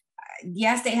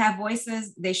yes, they have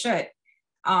voices. They should.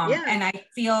 And I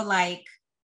feel like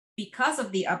because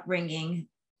of the upbringing,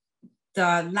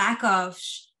 the lack of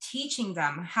teaching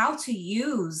them how to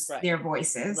use their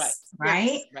voices,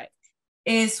 right,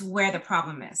 is where the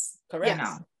problem is. Correct. You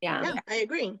know? Yeah, I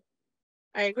agree.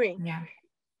 Yeah.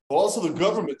 Also, the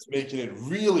government's making it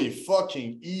really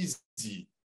fucking easy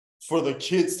for the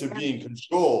kids to be in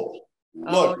control.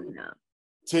 Look,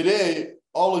 today,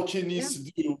 all a kid needs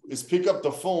to do is pick up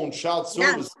the phone, shout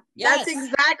service. That's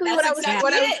exactly what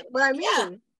I mean. Yeah.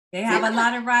 They have a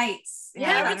lot of rights.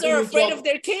 Parents are afraid of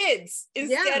their kids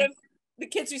instead of the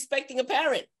kids respecting a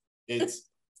parent. It's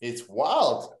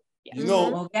wild. You know,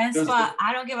 well, guess what?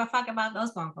 I don't give a fuck about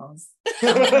those phone calls.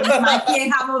 My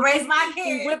kid, I'm gonna raise my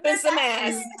kid. Whipping some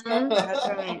ass. That's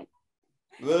right.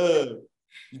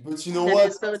 But you know what?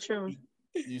 It's so true.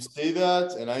 You say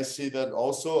that, and I say that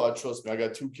also. Trust me, I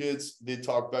got 2 kids. They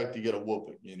talk back to get a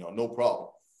whooping, you know, no problem.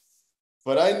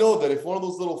 But I know that if one of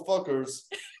those little fuckers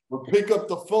would pick up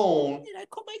the phone. I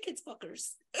call my kids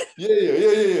fuckers.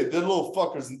 Yeah. They're little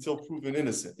fuckers until proven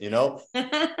innocent, you know?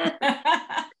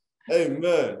 Hey,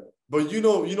 man. But you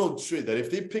know, Trey, that if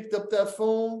they picked up that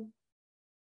phone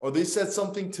or they said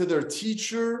something to their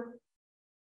teacher,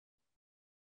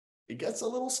 it gets a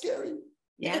little scary.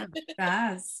 Yeah, it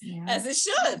does. Yeah. As it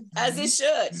should. As it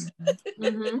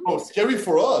should. Oh, scary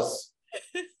for us.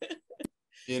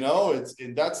 You know,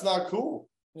 that's not cool.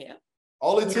 Yeah.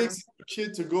 All it takes is a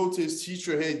kid to go to his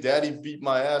teacher, hey, daddy beat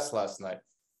my ass last night.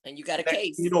 And you got a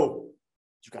case. You know,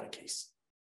 you got a case.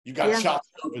 You got child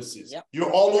services. Yep.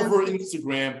 You're all over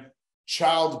Instagram,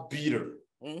 child beater.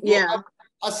 Mm-hmm. Yeah.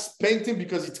 I spanked him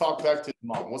because he talked back to his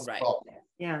mom. What's the problem?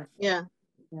 Yeah.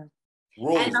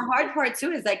 Rolls. And the hard part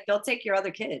too is like they'll take your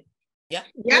other kid. And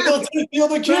they'll take the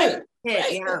other kid.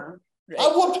 Right. Yeah. Right. I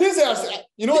whooped his ass.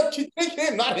 You know what? Take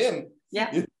him, not him.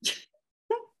 Yeah.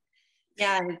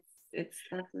 Yeah.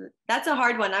 That's a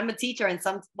hard one. I'm a teacher, and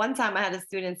one time I had a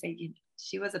student say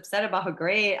she was upset about her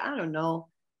grade. I don't know.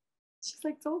 She's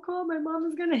like, "Don't call. My mom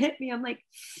is gonna hit me." I'm like,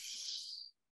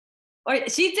 or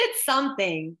she did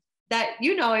something that,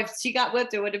 you know, if she got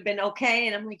whipped, it would have been okay.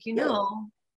 And I'm like,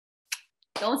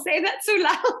 don't say that too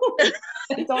loud.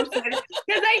 Don't say that.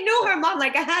 Because I knew her mom,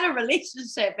 like I had a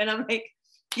relationship, and I'm like,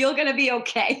 you're gonna be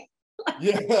okay.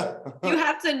 Yeah. You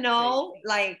have to know,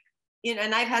 like, you know,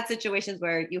 and I've had situations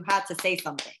where you had to say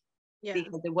something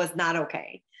because it was not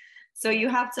okay. So you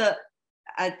have to,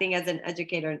 I think as an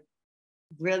educator,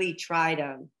 really try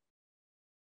to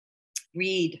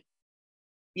read.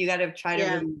 You got to try to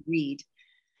really read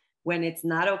when it's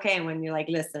not okay, and when you're like,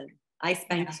 listen, I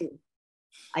spanked you.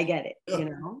 I get it, Yeah. you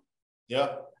know?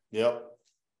 Yep.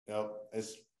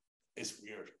 It's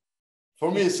weird.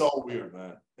 For me, it's all weird,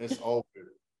 man. It's all weird.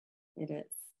 It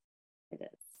is. It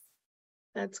is.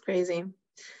 That's crazy.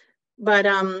 But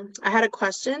I had a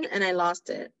question and I lost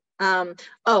it.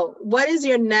 What is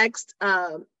your next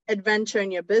adventure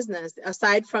in your business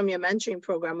aside from your mentoring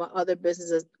program? What other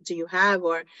businesses do you have,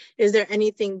 or is there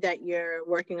anything that you're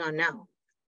working on now?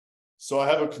 So I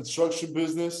have a construction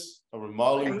business, a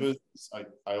remodeling business.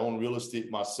 I own real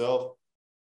estate myself.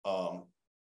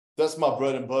 That's my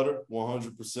bread and butter,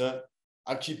 100%.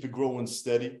 I keep it growing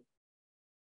steady.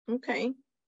 Okay.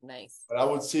 Nice. But I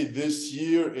would say this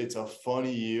year, it's a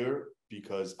funny year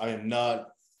because I am not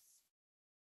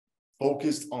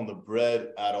focused on the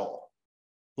bread at all.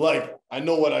 Like, I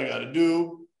know what I got to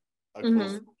do. I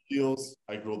close the deals.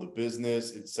 I grow the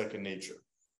business. It's second nature.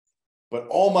 But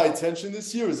all my attention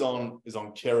this year is on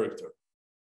character,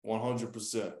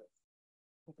 100%.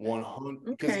 100.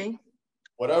 Okay.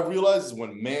 What I've realized is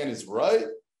when man is right,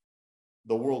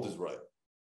 the world is right.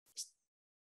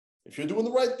 If you're doing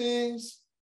the right things,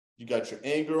 you got your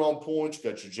anger on point, you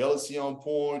got your jealousy on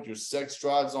point, your sex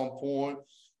drive's on point.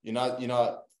 You're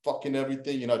not fucking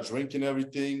everything. You're not drinking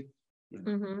everything.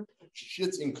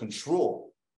 Shit's in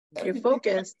control. You're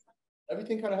focused.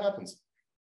 Everything kind of happens.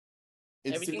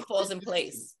 Everything falls in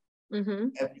place.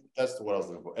 That's what I was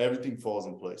looking for. Everything falls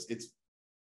in place. It's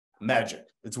magic.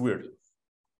 It's weird.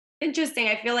 Interesting.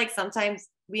 I feel like sometimes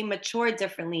we mature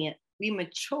differently. We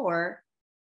mature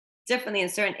differently in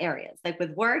certain areas. Like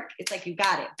with work, it's like you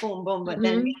got it, boom, boom. But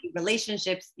then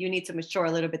relationships, you need to mature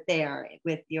a little bit there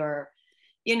with your,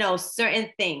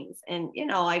 certain things. And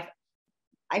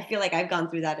I feel like I've gone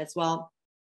through that as well.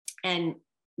 And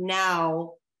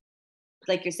now,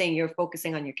 like you're saying, you're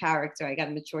focusing on your character. I got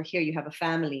to mature here. You have a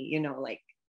family, like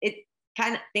it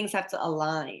kind of, things have to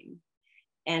align.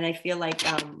 And I feel like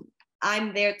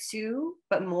I'm there too,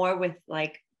 but more with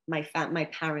like my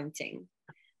parenting.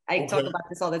 I talk about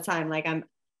this all the time. Like I'm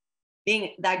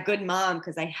being that good mom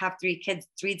because I have 3 kids,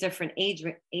 3 different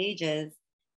ages,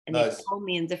 and they told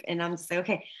me and I'm just like,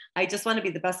 okay, I just want to be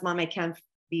the best mom I can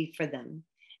be for them,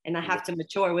 and I have to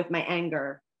mature with my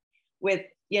anger, with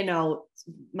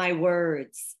my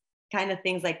words, kind of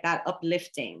things like that,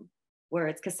 uplifting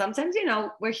words, because sometimes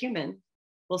we're human,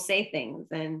 we'll say things,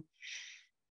 and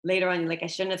later on, like I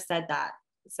shouldn't have said that.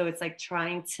 So it's like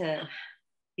trying to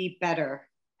be better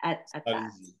at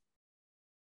that.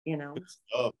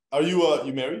 Are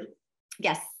you married?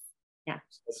 Yes. Yeah.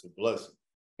 That's a blessing.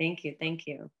 Thank you.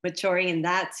 Maturing in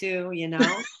that too, She's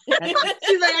like,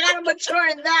 I gotta mature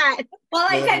in that. Well,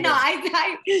 I said no. I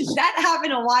that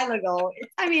happened a while ago.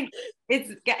 I mean,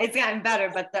 it's gotten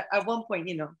better, but at one point,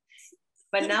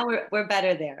 But now we're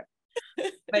better there.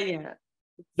 But yeah.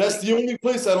 That's the only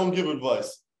place I don't give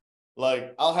advice.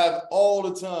 Like I'll have all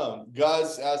the time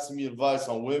guys asking me advice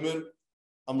on women.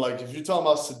 I'm like, if you're talking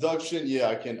about seduction, yeah,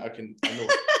 I know.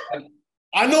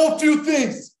 I know a few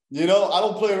things, I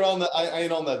don't play around that. I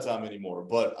ain't on that time anymore,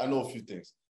 but I know a few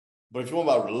things. But if you want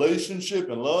about relationship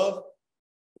and love,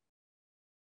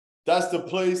 that's the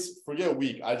place. Forget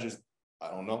weak. I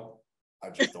don't know. I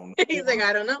just don't know. He's like,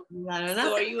 I don't know.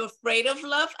 So are you afraid of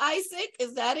love, Isaac?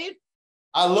 Is that it?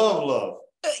 I love love.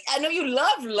 I know you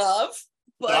love love,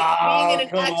 but being in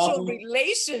an actual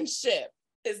relationship.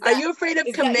 Are you afraid of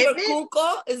commitment?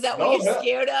 Is that what you're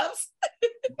scared of?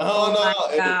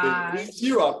 No. This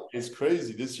year it's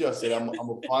crazy. This year I said I'm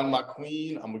gonna find my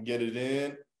queen. I'm gonna get it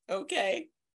in. Okay.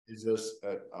 It's just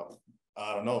I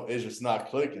don't know. It's just not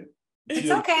clicking. It's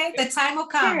okay. The time will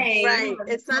come. Right.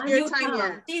 It's not your time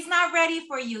yet. She's not ready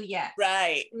for you yet.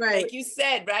 Right. Like you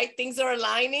said, right? Things are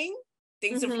aligning.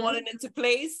 Things are falling into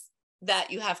place that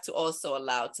you have to also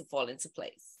allow to fall into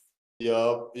place.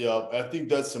 Yeah. I think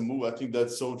that's a move. I think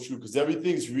that's so true because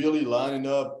everything's really lining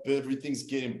up. Everything's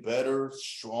getting better,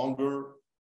 stronger.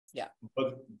 Yeah.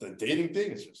 But the dating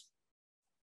thing is just.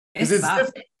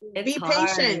 Be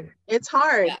patient. It's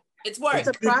hard. Yeah. It's work. It's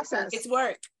a process. It's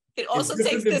work. It also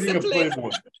takes discipline.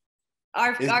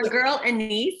 Our girl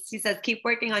Anise, she says, keep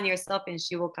working on yourself and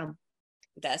she will come.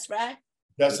 That's right.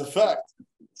 That's a fact.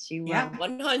 She will. Yeah,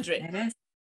 100. It is.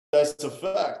 That's a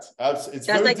fact. It's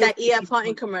That's like that E.F.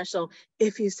 Houghton commercial.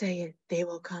 If you say it, they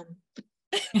will come.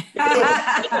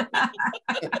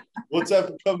 What type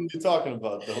of coming are you talking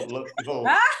about, though? Let's go.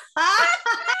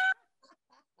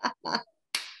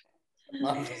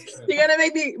 You're gonna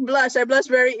make me blush. I blush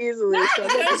very easily. So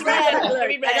That's right.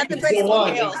 I got the break.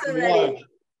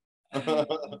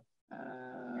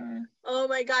 Oh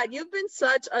my God, you've been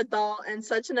such a doll and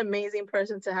such an amazing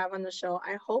person to have on the show.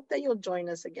 I hope that you'll join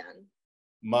us again.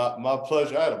 My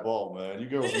pleasure. I had a ball, man. You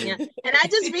go with me. Yeah. And I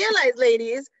just realized,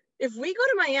 ladies, if we go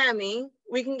to Miami,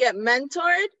 we can get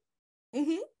mentored,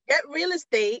 get real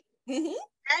estate, and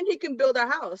he can build our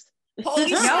house. Holy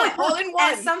shit, all in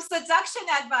one. And some seduction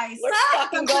advice. We're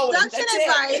fucking going. Seduction That's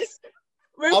advice. it.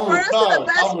 Refer us to the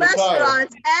best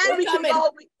restaurants, and we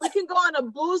can go on a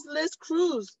booze list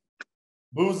cruise.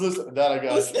 Booze list, that I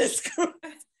got. Booze list cruise.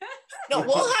 No,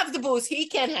 we'll have the booze. He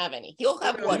can't have any. He'll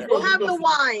have water. We'll have the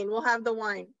wine. We'll have the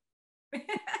wine. I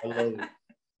love it.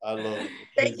 I love it.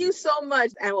 Thank you so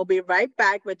much. And we'll be right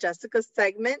back with Jessica's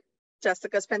segment,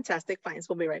 Jessica's Fantastic Finds.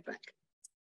 We'll be right back.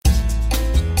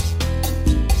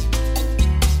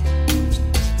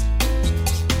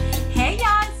 Hey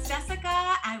y'all, it's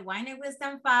Jessica at Wine and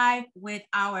Wisdom 5 with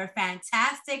our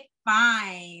Fantastic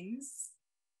Finds.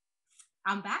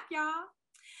 I'm back, y'all.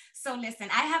 So listen,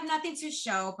 I have nothing to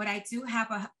show, but I do have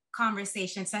a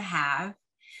conversation to have.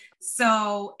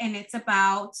 So, and it's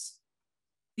about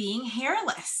being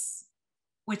hairless,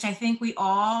 which I think we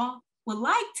all would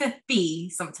like to be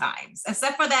sometimes,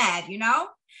 except for that, you know?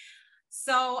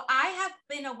 So I have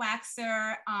been a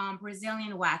waxer,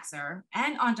 Brazilian waxer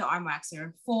and underarm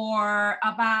waxer for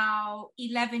about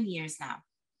 11 years now,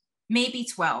 maybe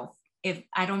 12, if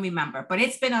I don't remember, but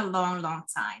it's been a long, long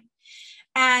time.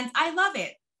 And I love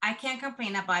it. I can't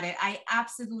complain about it. I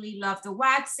absolutely love the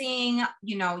waxing.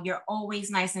 You know, you're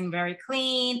always nice and very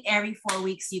clean. Every 4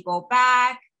 weeks you go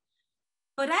back.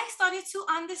 But I started to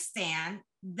understand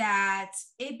that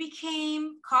it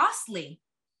became costly.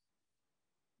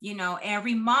 You know,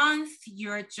 every month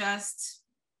you're just,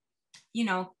 you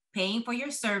know, paying for your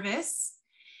service.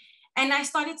 And I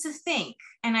started to think,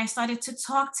 and I started to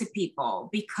talk to people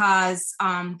because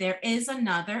there is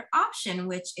another option,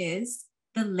 which is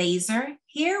the laser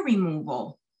hair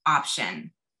removal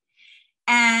option.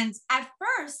 And at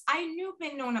first I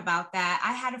been known about that.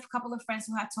 I had a couple of friends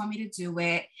who had told me to do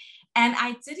it, and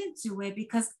I didn't do it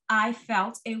because I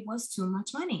felt it was too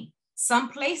much money. Some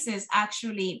places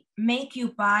actually make you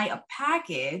buy a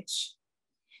package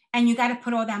and you got to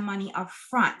put all that money up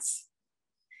front.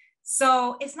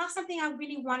 So it's not something I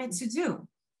really wanted to do,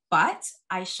 but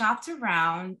I shopped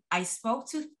around. I spoke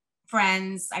to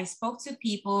friends. I spoke to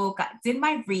people, did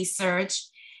my research,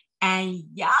 and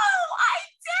yo, I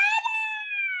did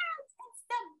it. It's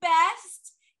the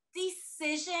best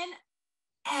decision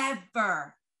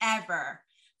ever.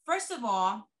 First of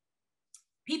all,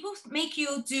 people make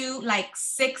you do like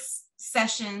 6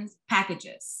 sessions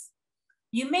packages.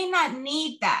 You may not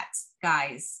need that,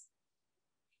 guys.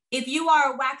 If you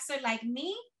are a waxer like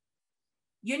me,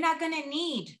 you're not gonna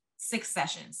need 6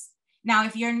 sessions. Now,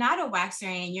 if you're not a waxer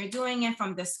and you're doing it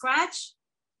from the scratch,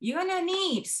 you're gonna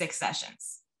need 6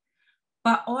 sessions.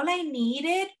 But all I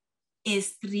needed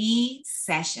is 3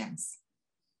 sessions.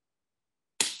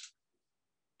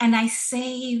 And I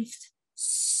saved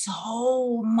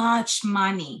so much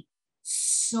money,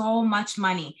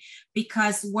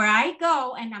 because where I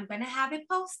go, and I'm gonna have it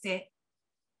posted,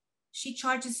 she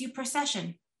charges you per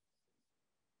session.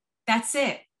 That's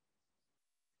it.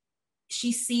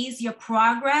 She sees your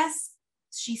progress.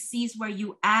 She sees where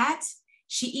you at.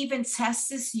 She even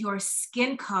tests your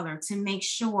skin color to make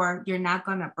sure you're not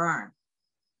gonna burn.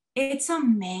 It's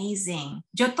amazing.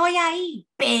 Yo estoy ahí,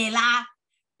 pela,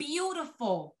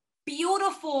 beautiful,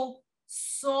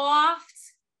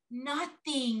 soft,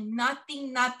 nothing.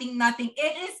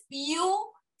 It is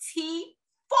beautiful.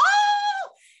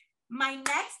 My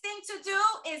next thing to do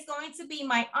is going to be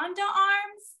my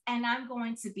underarms, and I'm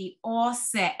going to be all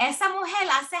set. Esa mujer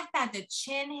hace hasta the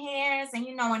chin hairs, and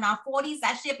you know, in our 40s,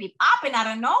 that shit be popping out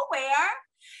of nowhere.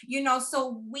 You know,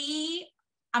 so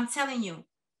I'm telling you,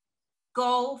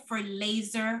 go for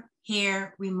laser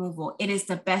hair removal. It is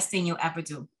the best thing you'll ever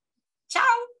do. Ciao.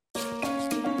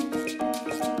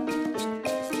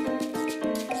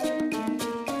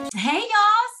 Hey,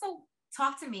 y'all. So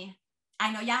talk to me.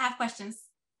 I know y'all have questions.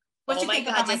 What you think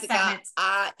about Jessica, my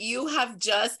segment? You have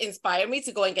just inspired me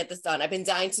to go and get this done. I've been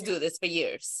dying to do this for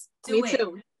years. Me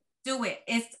too. Do it.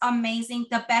 It's amazing.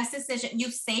 The best decision.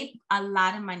 You save a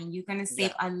lot of money. You're going to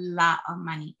save a lot of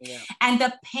money. Yeah. And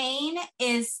the pain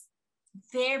is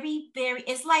very, very,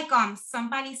 it's like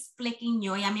somebody's flicking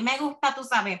you. Y a mí me gusta, tú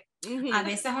sabes, a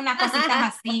veces una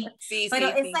cosita así. Sí, pero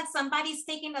it's like somebody's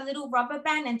taking a little rubber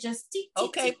band and just tick,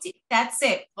 tick, tick. That's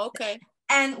it. Okay.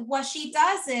 And what she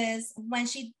does is when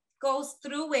she goes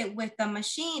through it with the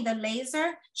machine, the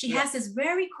laser, she has this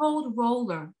very cold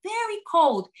roller, very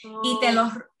cold. She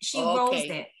rolls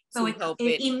it. So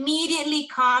it immediately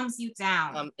calms you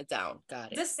down.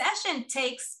 Got it. The session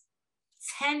takes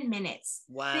 10 minutes.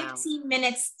 Wow. 15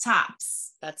 minutes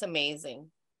tops. That's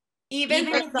amazing. Even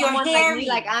for if you're someone hairy. like me,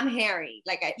 like I'm hairy.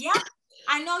 Like I Yeah,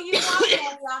 I know you are,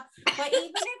 Gloria, but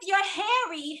even if you're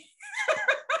hairy,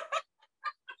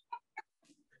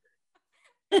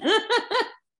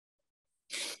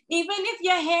 even if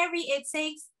you're hairy, it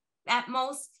takes at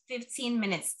most 15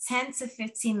 minutes, 10 to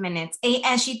 15 minutes.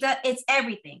 And she does, it's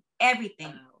everything.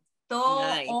 Wow. So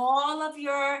Nice. all of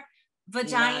your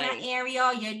vagina Nice.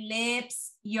 area, your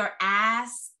lips, your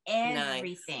ass,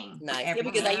 everything. Nice. Everything.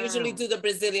 Yeah, because I usually do the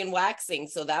Brazilian waxing,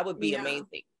 so that would be Yeah.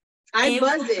 amazing. I It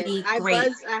buzz would it. be I great.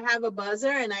 buzz. I have a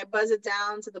buzzer, and I buzz it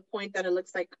down to the point that it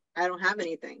looks like I don't have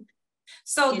anything.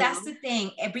 So You that's know? the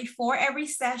thing. Before every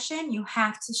session, you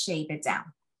have to shave it down.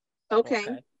 Okay.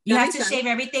 You That have makes to sense. shave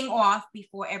everything off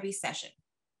before every session.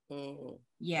 Mhm.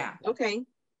 Yeah. Okay.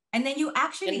 And then you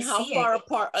actually And how see far it.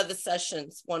 apart are the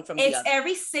sessions, one from the It's other?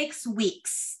 every 6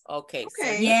 weeks. Okay. So Okay. it's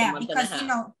like a Yeah, month and a because half. you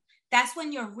know that's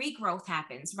when your regrowth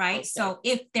happens, right? Okay. So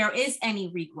if there is any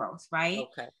regrowth, right?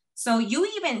 Okay. So you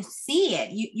even see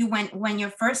it. You when your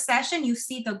first session, you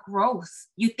see the growth.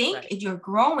 You think Right. you're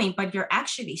growing, but you're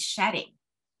actually shedding.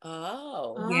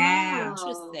 Oh. Yeah.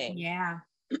 Interesting. Yeah.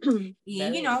 Very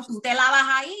You know, tú te lavas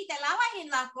ahí, te lavas en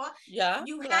la Yeah.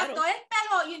 you have claro. todo el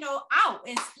pelo, you know, out.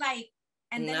 It's like,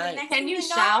 and then Nice. the next Can thing you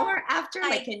know, shower after? like-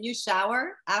 Like, can you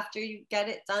shower after you get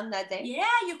it done that day? yeah,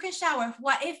 you can shower.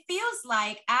 What it feels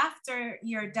like after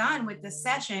you're done with the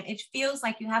session, it feels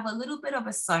like you have a little bit of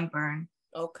a sunburn.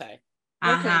 Okay.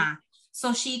 Uh-huh.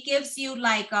 So she gives you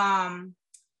like an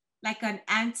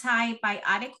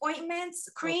antibiotic ointment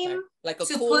cream Okay. Like a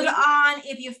to coolie? put on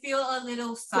if you feel a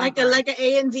little sunburn. Like an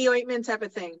A&D ointment type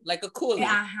of thing. Like a coolie.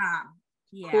 Uh-huh.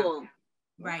 Yeah. Cool.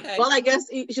 Right. Okay. Well, I guess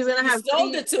she's gonna You have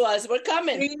sold it to us. We're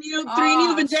coming. three new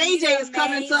she's JJs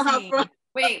coming to her amazing. front.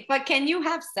 Wait, but can you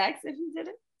have sex if you did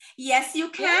it? Yes, you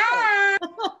can. Yes.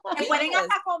 Te pueden Yes.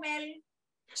 hasta comer.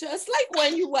 Just like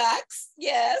when you wax.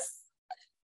 Yes.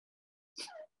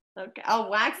 Okay. Oh,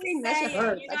 waxing, that should Saying,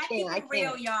 hurt. you're I not can't. I keeping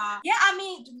real, can't. y'all. Yeah, I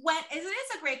mean, it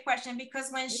is a great question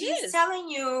because when It she's is. telling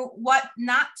you what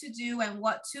not to do and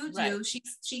what to do, Right.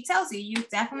 she tells you you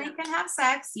definitely can have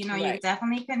sex. You know, you Right.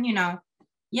 definitely can. You know,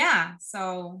 yeah.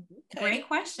 So Okay. great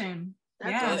question.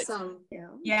 That's yeah. awesome.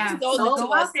 Yeah. Sold So it to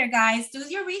go us. out there, guys. Do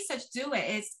your research. Do it.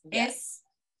 It's Yes.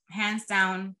 hands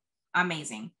down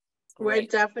amazing. We're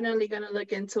Great. definitely gonna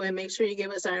look into it. Make sure you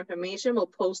give us our information. We'll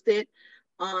post it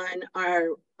on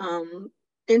our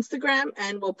Instagram,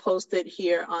 and we'll post it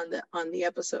here on the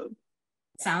episode.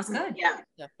 Sounds good. Yeah,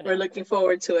 Definitely. we're looking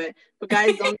forward to it. But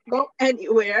guys, don't go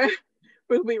anywhere.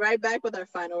 We'll be right back with our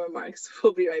final remarks.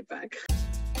 We'll be right back.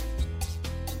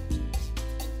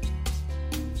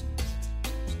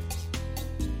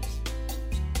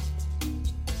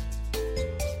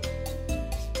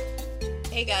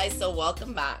 Hey guys, so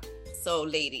welcome back. So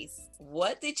ladies,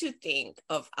 what did you think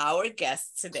of our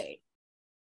guest today?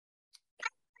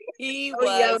 He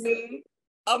was Yummy.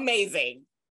 amazing.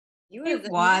 He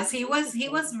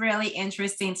was really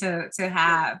interesting to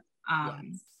have.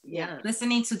 Yeah.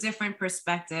 Listening to different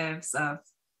perspectives of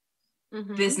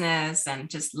Mhm. business and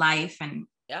just life and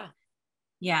Yeah.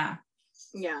 Yeah.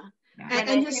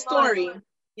 And his story.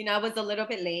 You know, I was a little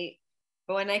bit late,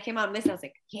 but when I came out missing, I was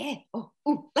like, yeah,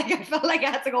 like I felt like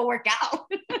I had to go work out.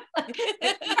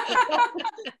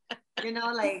 You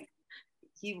know, like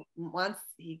he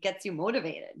gets you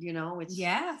motivated, you know, which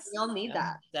yes, we all need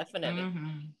that.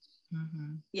 Definitely.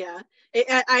 Yeah,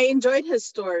 I enjoyed his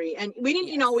story, and we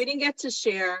didn't, we didn't get to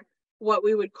share what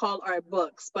we would call our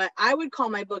books, but I would call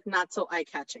my book not so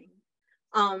eye-catching,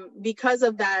 because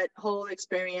of that whole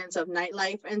experience of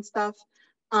nightlife and stuff.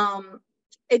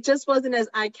 It just wasn't as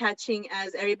eye-catching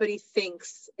as everybody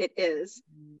thinks it is,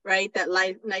 right? That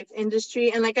life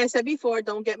industry. And like I said before,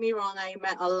 don't get me wrong, I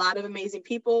met a lot of amazing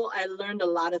people. I learned a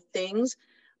lot of things.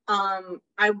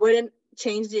 I wouldn't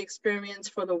change the experience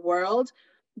for the world,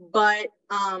 but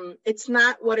it's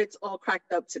not what it's all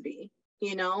cracked up to be,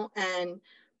 and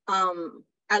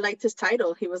I liked his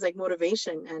title. He was like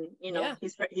motivation, and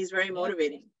he's very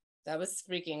motivating. That was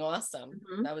freaking awesome.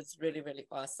 That was really, really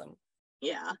awesome.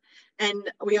 Yeah,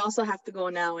 and we also have to go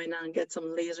now and get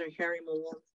some laser hair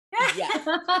removal. Yeah,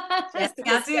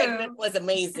 Jessica's segment was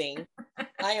amazing.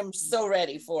 I am so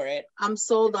ready for it. I'm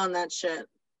sold on that shit.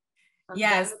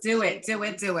 Yes, do it. So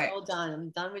done. I'm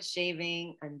done with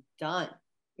shaving. I'm done.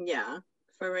 Yeah,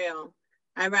 for real.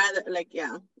 I rather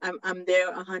I'm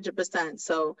there 100%.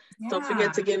 So don't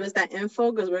forget to give us that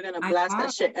info, because we're gonna blast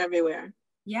that shit everywhere.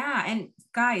 Yeah, and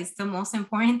guys, the most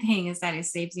important thing is that it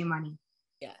saves you money.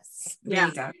 Yes.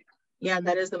 Yeah,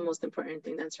 that is the most important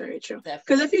thing. That's very true.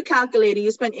 Because if you calculate it, you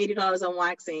spend $80 on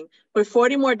waxing. With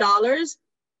 $40 more,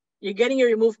 you're getting it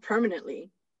removed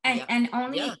permanently. And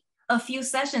only a few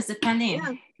sessions depending.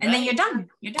 Yeah. And then you're done.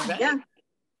 You're done. Yeah.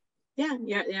 Yeah,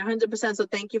 you're 100%. So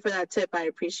thank you for that tip. I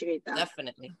appreciate that.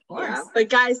 Definitely. Of course. Yeah. But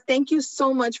guys, thank you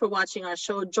so much for watching our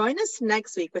show. Join us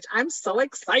next week, which I'm so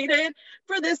excited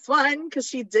for this one because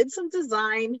she did some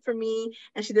design for me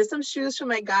and she did some shoes for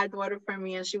my goddaughter for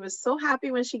me. And she was so happy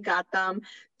when she got them.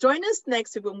 Join us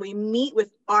next week when we meet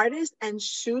with artist and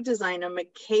shoe designer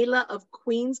Michaela of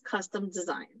Queen's Custom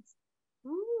Designs.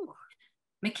 Ooh.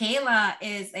 Michaela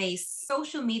is a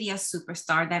social media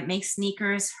superstar that makes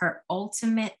sneakers her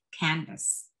ultimate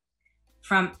canvas.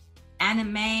 From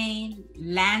anime,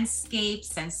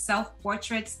 landscapes, and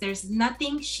self-portraits, there's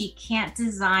nothing she can't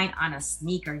design on a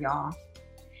sneaker, y'all.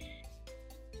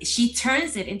 She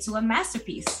turns it into a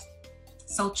masterpiece.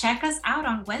 So check us out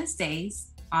on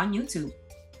Wednesdays on YouTube.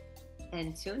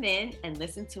 And tune in and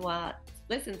listen to us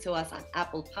on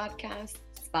Apple Podcasts,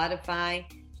 Spotify,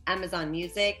 Amazon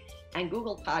Music, and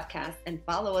Google Podcasts, and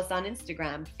follow us on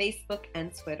Instagram, Facebook,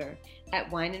 and Twitter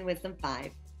at Wine and Wisdom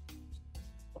 5.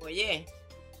 Oh yeah.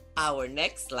 Our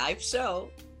next live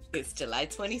show is July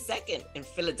 22nd in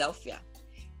Philadelphia.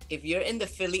 If you're in the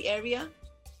Philly area,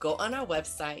 go on our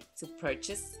website to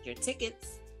purchase your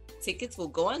tickets. Tickets will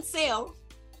go on sale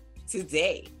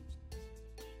today.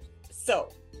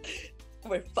 So,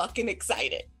 we're fucking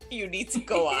excited. You need to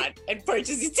go on and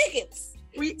purchase your tickets.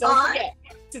 Don't forget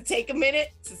to take a minute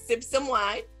to sip some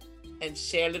wine and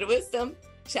share a little wisdom.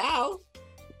 Ciao.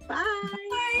 Bye.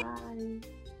 Bye.